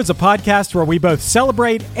Thunder is a podcast where we both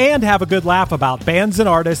celebrate and have a good laugh about bands and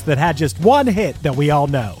artists that had just one hit that we all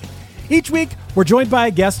know. Each week, we're joined by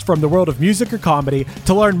a guest from the world of music or comedy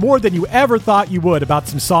to learn more than you ever thought you would about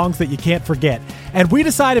some songs that you can't forget. And we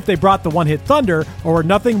decide if they brought the One Hit Thunder or were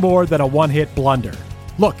nothing more than a one-hit blunder.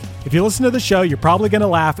 Look, if you listen to the show, you're probably going to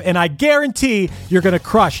laugh, and I guarantee you're going to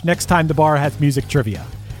crush next time the bar has music trivia.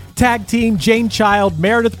 Tag Team, Jane Child,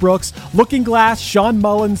 Meredith Brooks, Looking Glass, Sean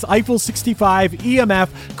Mullins, Eiffel 65,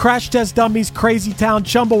 EMF, Crash Test Dummies, Crazy Town,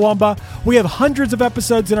 Chumbawamba. We have hundreds of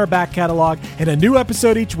episodes in our back catalog and a new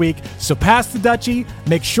episode each week, so pass the Dutchie,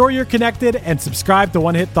 make sure you're connected, and subscribe to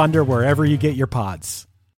One Hit Thunder wherever you get your pods.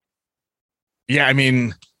 Yeah, I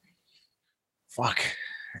mean, fuck.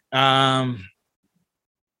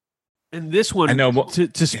 And this one, I know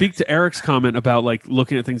to speak to Eric's comment about like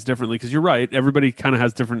looking at things differently, because you're right, everybody kind of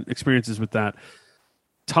has different experiences with that.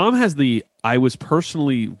 Tom has I was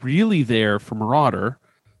personally really there for Marauder,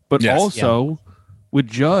 but also with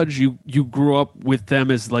Judge, you grew up with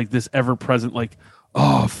them as like this ever present, like,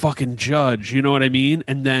 oh, fucking Judge, you know what I mean?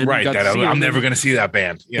 And then I'm never going to see that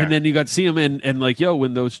band. Yeah. And then you got to see him and like, yo,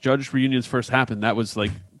 when those Judge reunions first happened, that was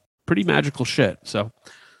like pretty magical shit. So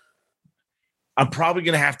I'm probably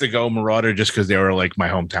going to have to go Marauder just because they were like my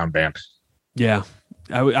hometown band. Yeah.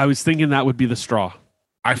 I was thinking that would be the straw.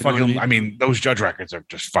 I mean, those Judge records are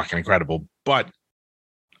just fucking incredible. But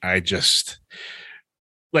I just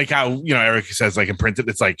like how, Eric says, like imprinted,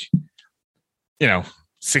 it's like,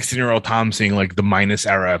 16-year-old Tom seeing like the minus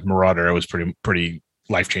era of Marauder. It was pretty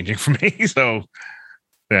life-changing for me. So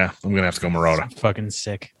yeah, I'm going to have to go Marauder. Fucking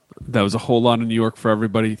sick. That was a whole lot of New York for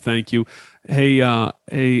everybody. Thank you. Hey,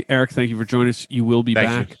 Eric, thank you for joining us. You will be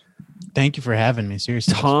back. Thank you for having me.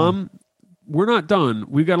 Seriously. Tom, we're not done.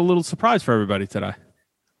 We've got a little surprise for everybody today.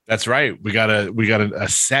 That's right. We got a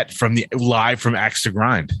set from live from Axe to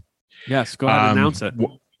Grind. Yes, go ahead and announce it.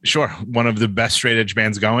 Sure. One of the best straight edge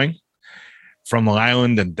bands going from Long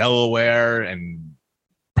Island and Delaware and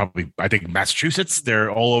probably, I think, Massachusetts.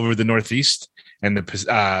 They're all over the Northeast and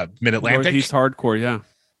the Mid-Atlantic. Northeast hardcore, yeah.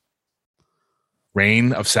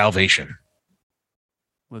 Reign of Salvation.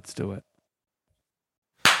 Let's do it.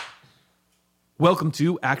 Welcome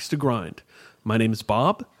to Axe to Grind. My name is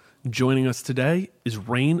Bob. Joining us today is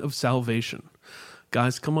Reign of Salvation.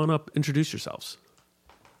 Guys, come on up, introduce yourselves.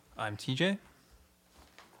 I'm TJ.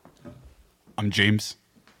 I'm James.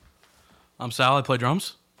 I'm Sal. I play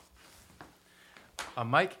drums. I'm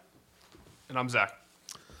Mike. And I'm Zach.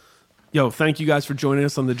 Yo, thank you guys for joining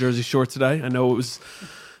us on the Jersey Shore today. I know it was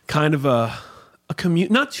kind of a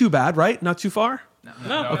commute. Not too bad, right? Not too far?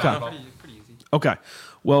 No. Okay. Pretty easy. Okay.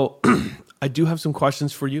 Well, I do have some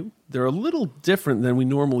questions for you. They're a little different than we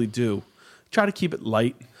normally do. Try to keep it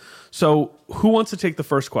light. So, who wants to take the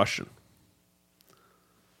first question?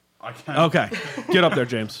 I can. Okay. Get up there,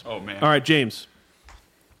 James. Oh, man. All right, James.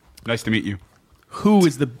 Nice to meet you. Who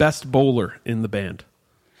is the best bowler in the band?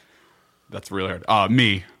 That's really hard.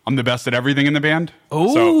 Me. I'm the best at everything in the band.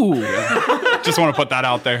 Oh. So, just want to put that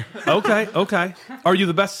out there. Okay. Are you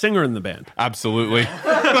the best singer in the band? Absolutely.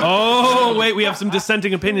 Oh, wait, we have some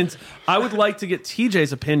dissenting opinions. I would like to get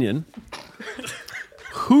TJ's opinion.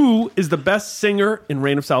 Who is the best singer in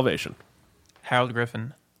Reign of Salvation? Harold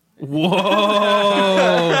Griffin.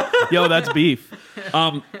 Whoa. Yo, that's beef.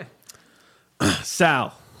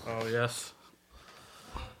 Sal. Oh, yes.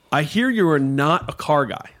 I hear you are not a car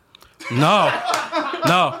guy. No.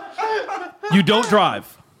 You don't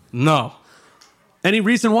drive. No. Any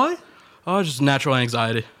reason why? Oh, just natural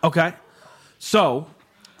anxiety. Okay. So,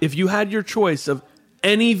 if you had your choice of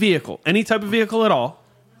any vehicle, any type of vehicle at all,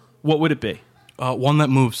 what would it be? One that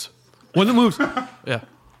moves. One that moves. Yeah.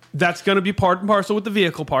 That's going to be part and parcel with the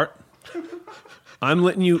vehicle part. I'm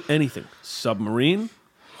letting you anything. Submarine,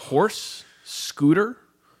 horse, scooter,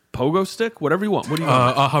 pogo stick, whatever you want. What do you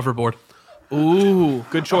want? A hoverboard. Ooh,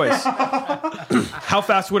 good choice. How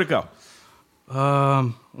fast would it go?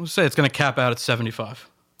 Let's say it's going to cap out at 75.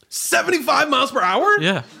 75 miles per hour?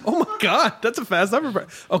 Yeah. Oh my God, that's a fast number.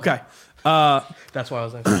 Okay. That's why I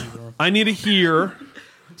was asking. I need to hear.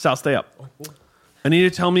 Sal, stay up. I need you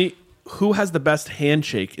to tell me who has the best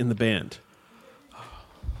handshake in the band.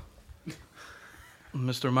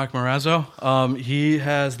 Mr. Mike Morazzo. He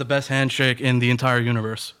has the best handshake in the entire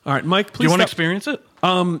universe. All right, Mike, please. Do you want to experience it?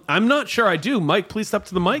 I'm not sure I do. Mike, please step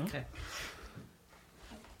to the mic. Okay.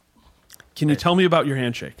 Can you tell me about your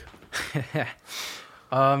handshake?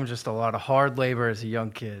 Just a lot of hard labor as a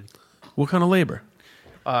young kid. What kind of labor?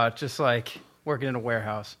 Just like working in a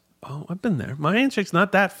warehouse. Oh, I've been there. My handshake's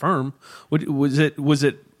not that firm. Was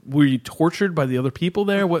it? Were you tortured by the other people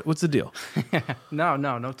there? What's the deal?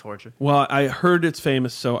 No torture. Well, I heard it's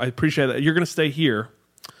famous, so I appreciate that. You're going to stay here.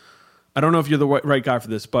 I don't know if you're the right guy for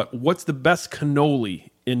this, but what's the best cannoli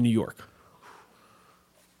in New York?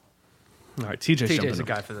 All right, TJ's the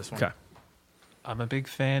guy for this one. Okay. I'm a big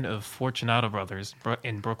fan of Fortunato Brothers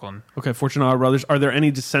in Brooklyn. Okay, Fortunato Brothers. Are there any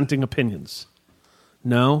dissenting opinions?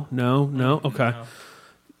 No? Okay. No.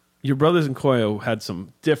 Your brothers in Koyo had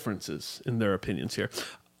some differences in their opinions here.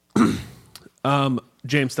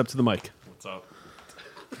 James, step to the mic. What's up?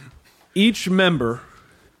 Each member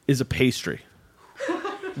is a pastry.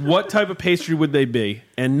 What type of pastry would they be?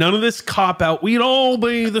 And none of this cop out. We'd all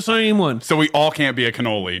be the same one. So we all can't be a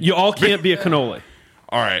cannoli. You all can't be a cannoli.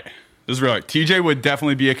 All right. This is real. TJ would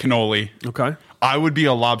definitely be a cannoli. Okay. I would be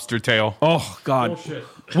a lobster tail. Oh God.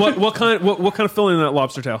 What kind of filling in that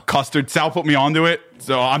lobster tail? Custard. Sal put me onto it,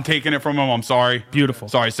 so I'm taking it from him. I'm sorry. Beautiful.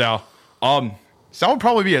 Sorry, Sal. Sal would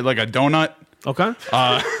probably be like a donut. Okay.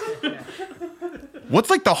 What's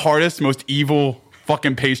like the hardest, most evil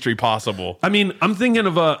fucking pastry possible? I mean, I'm thinking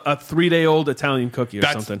of a 3-day-old Italian cookie or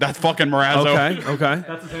something. That's fucking Morazzo. Okay.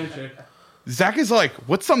 That's his handshake. Zach is like,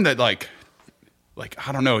 what's something that like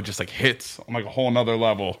I don't know, just like hits on like a whole nother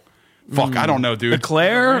level. Fuck, I don't know, dude.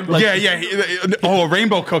 Eclair? Yeah. Oh, a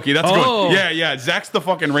rainbow cookie. That's good. Yeah. Zach's the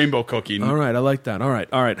fucking rainbow cookie. All right, I like that. All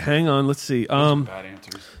right. Hang on. Let's see. Bad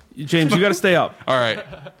answers. James, you got to stay up. All right.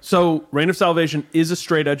 So, Reign of Salvation is a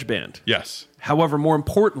straight edge band. Yes. However, more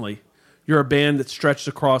importantly, you're a band that's stretched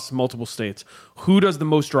across multiple states. Who does the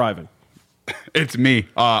most driving? It's me.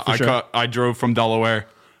 Sure. I drove from Delaware.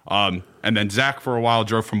 And then Zach for a while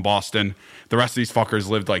drove from Boston. The rest of these fuckers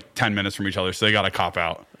lived like 10 minutes from each other, so they got to cop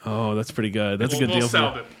out. Oh, that's pretty good. That's a good deal for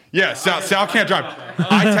you. Yeah, Sal can't drive.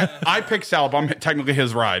 I picked Sal, but I'm technically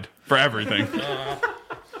his ride for everything.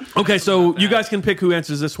 Okay, so you guys can pick who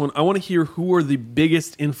answers this one. I want to hear who are the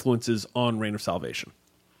biggest influences on Reign of Salvation.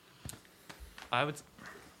 I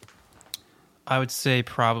would say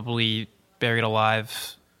probably Buried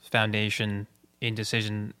Alive, Foundation,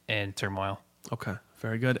 Indecision, and Turmoil. Okay,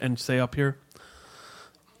 very good. And stay up here.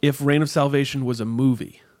 If Reign of Salvation was a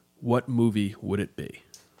movie, what movie would it be?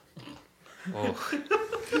 Oh.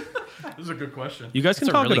 This is a good question. You guys can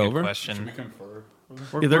That's talk a really it good over. question. Should we confer?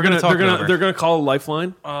 Yeah, they're gonna call a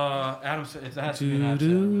lifeline. Adam, it has to be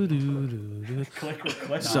Adam.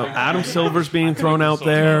 Click. So Adam Silver's being thrown out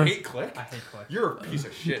there. You hate Click? I hate Click. You're a piece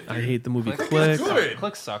of shit. I hate the movie Click Click. is good.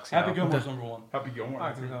 Click sucks. Happy Gilmore's number one. Happy Gilmore. All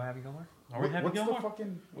right, we go Happy Gilmore. Are we Happy Gilmore?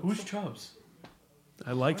 Who's Chubbs?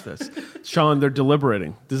 I like this. Sean, they're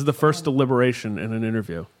deliberating. This is the first deliberation in an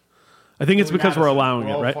interview. I think it's because we're allowing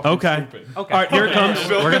it, right? Okay. All right, here it comes.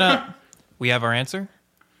 We have our answer.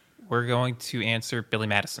 We're going to answer Billy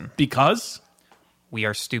Madison. Because? We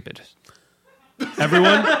are stupid.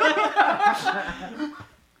 Everyone,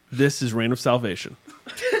 this is Reign of Salvation.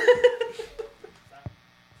 What's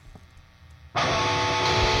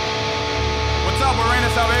up? We're Reign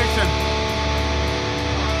of Salvation.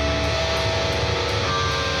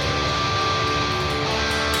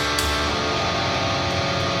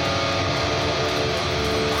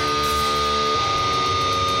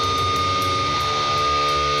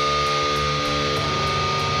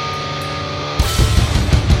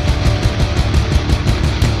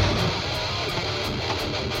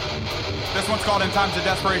 This one's called In Times of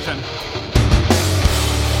Desperation.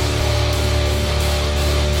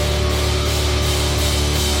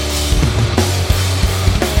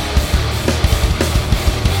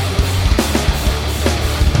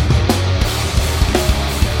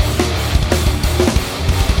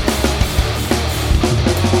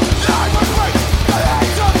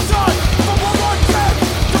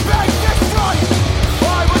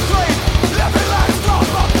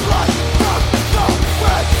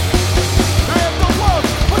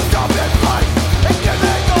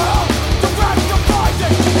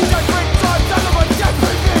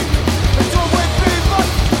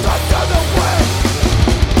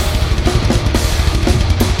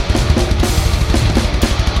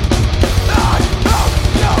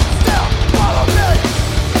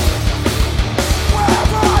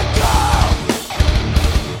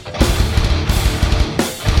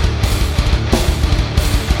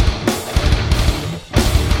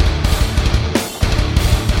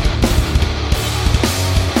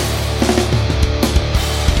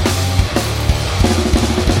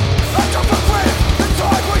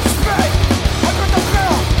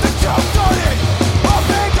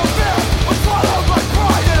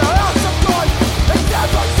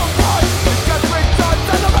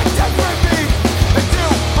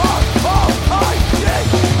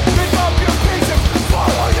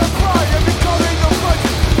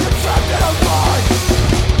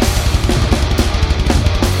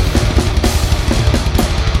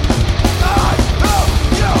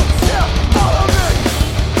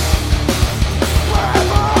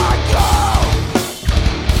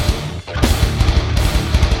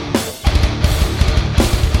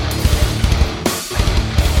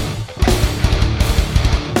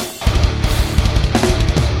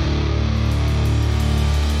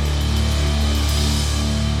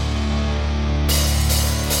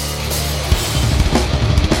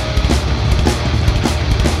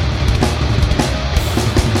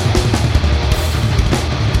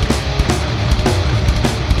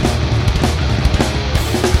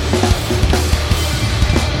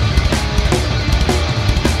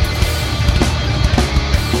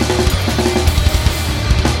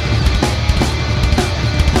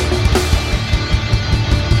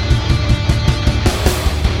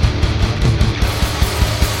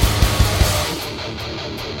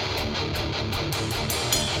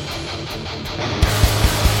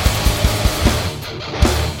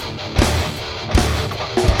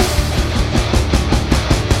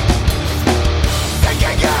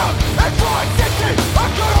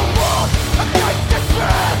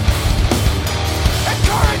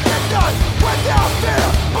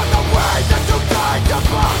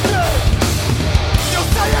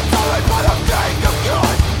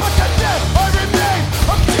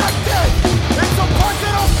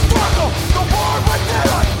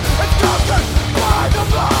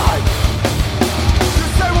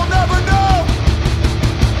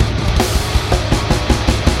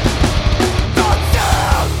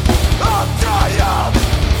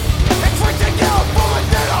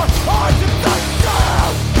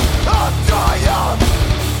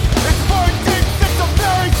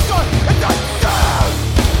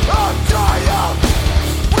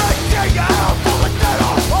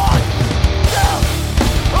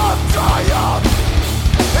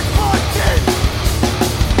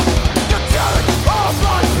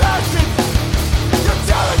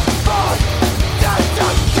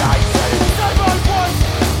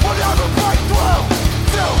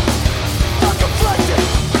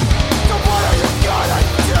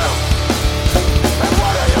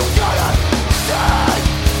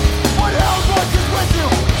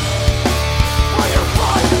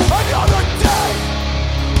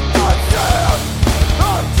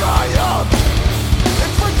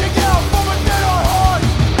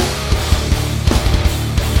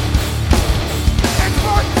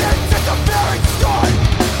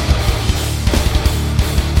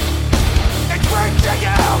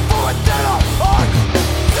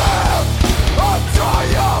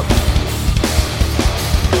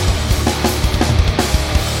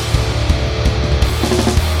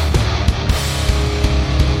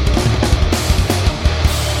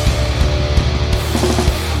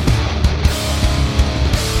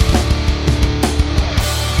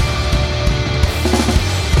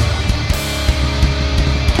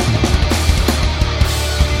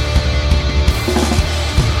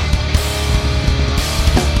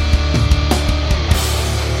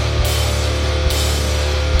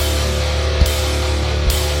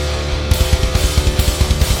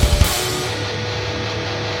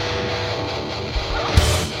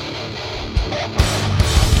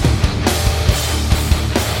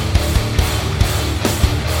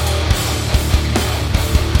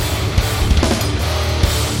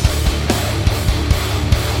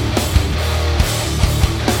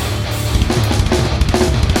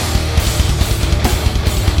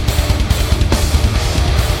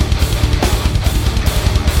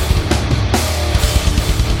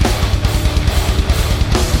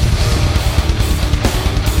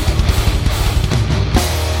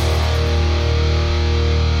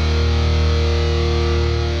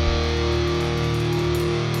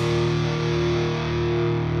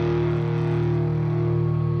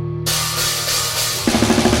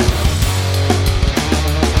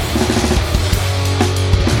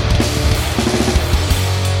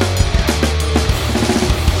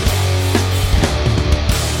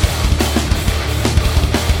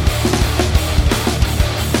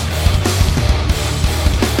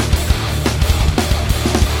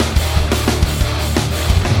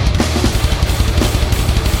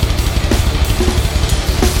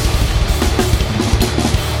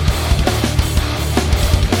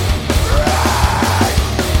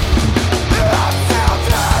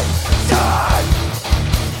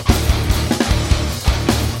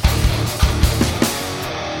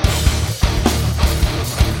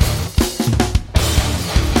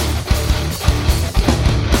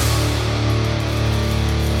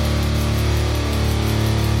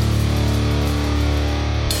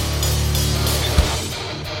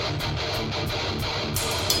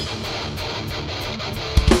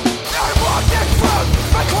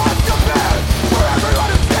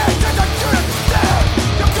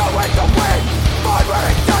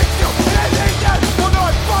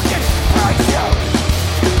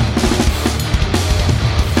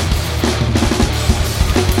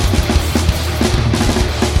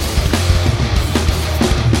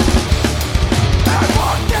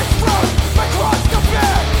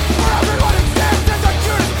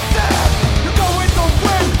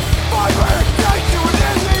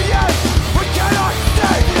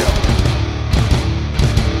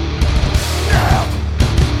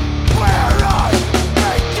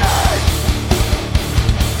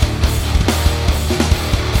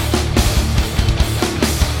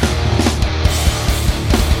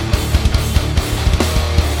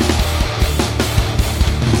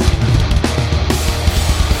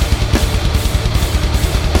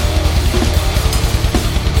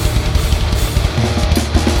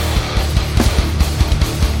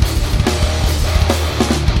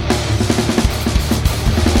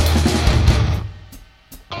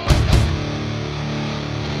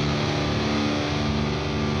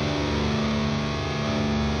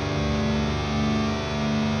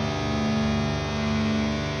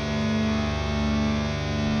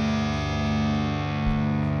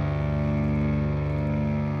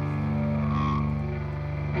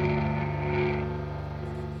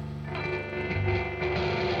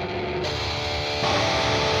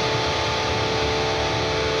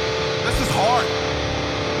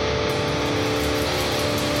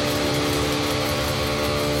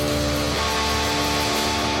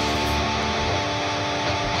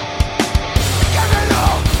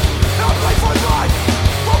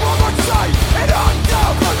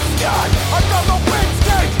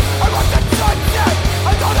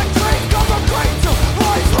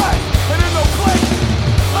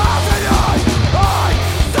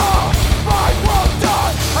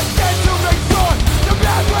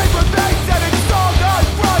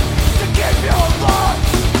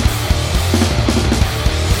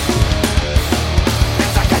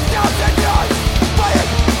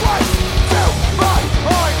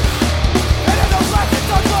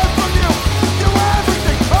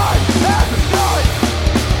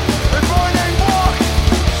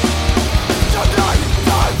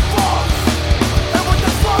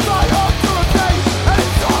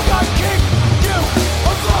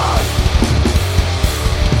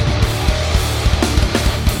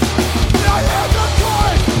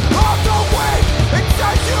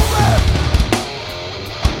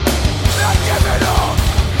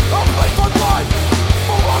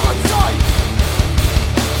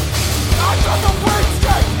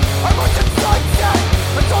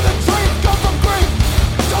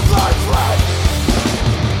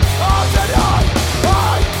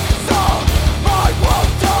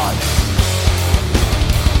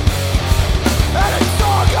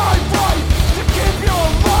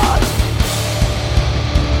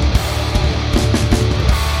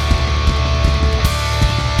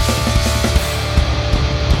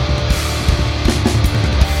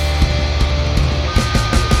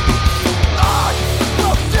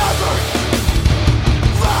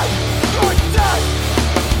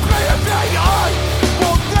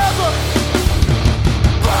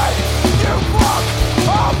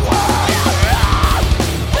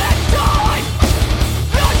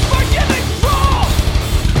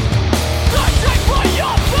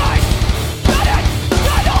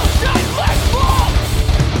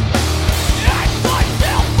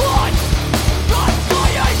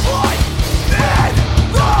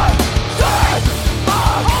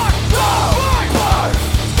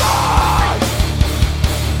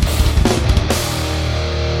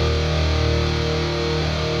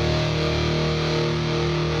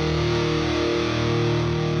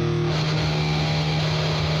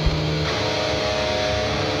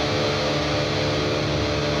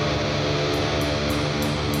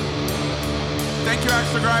 Thank you,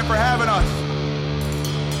 Extra Grind, for having us.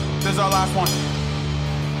 This is our last one.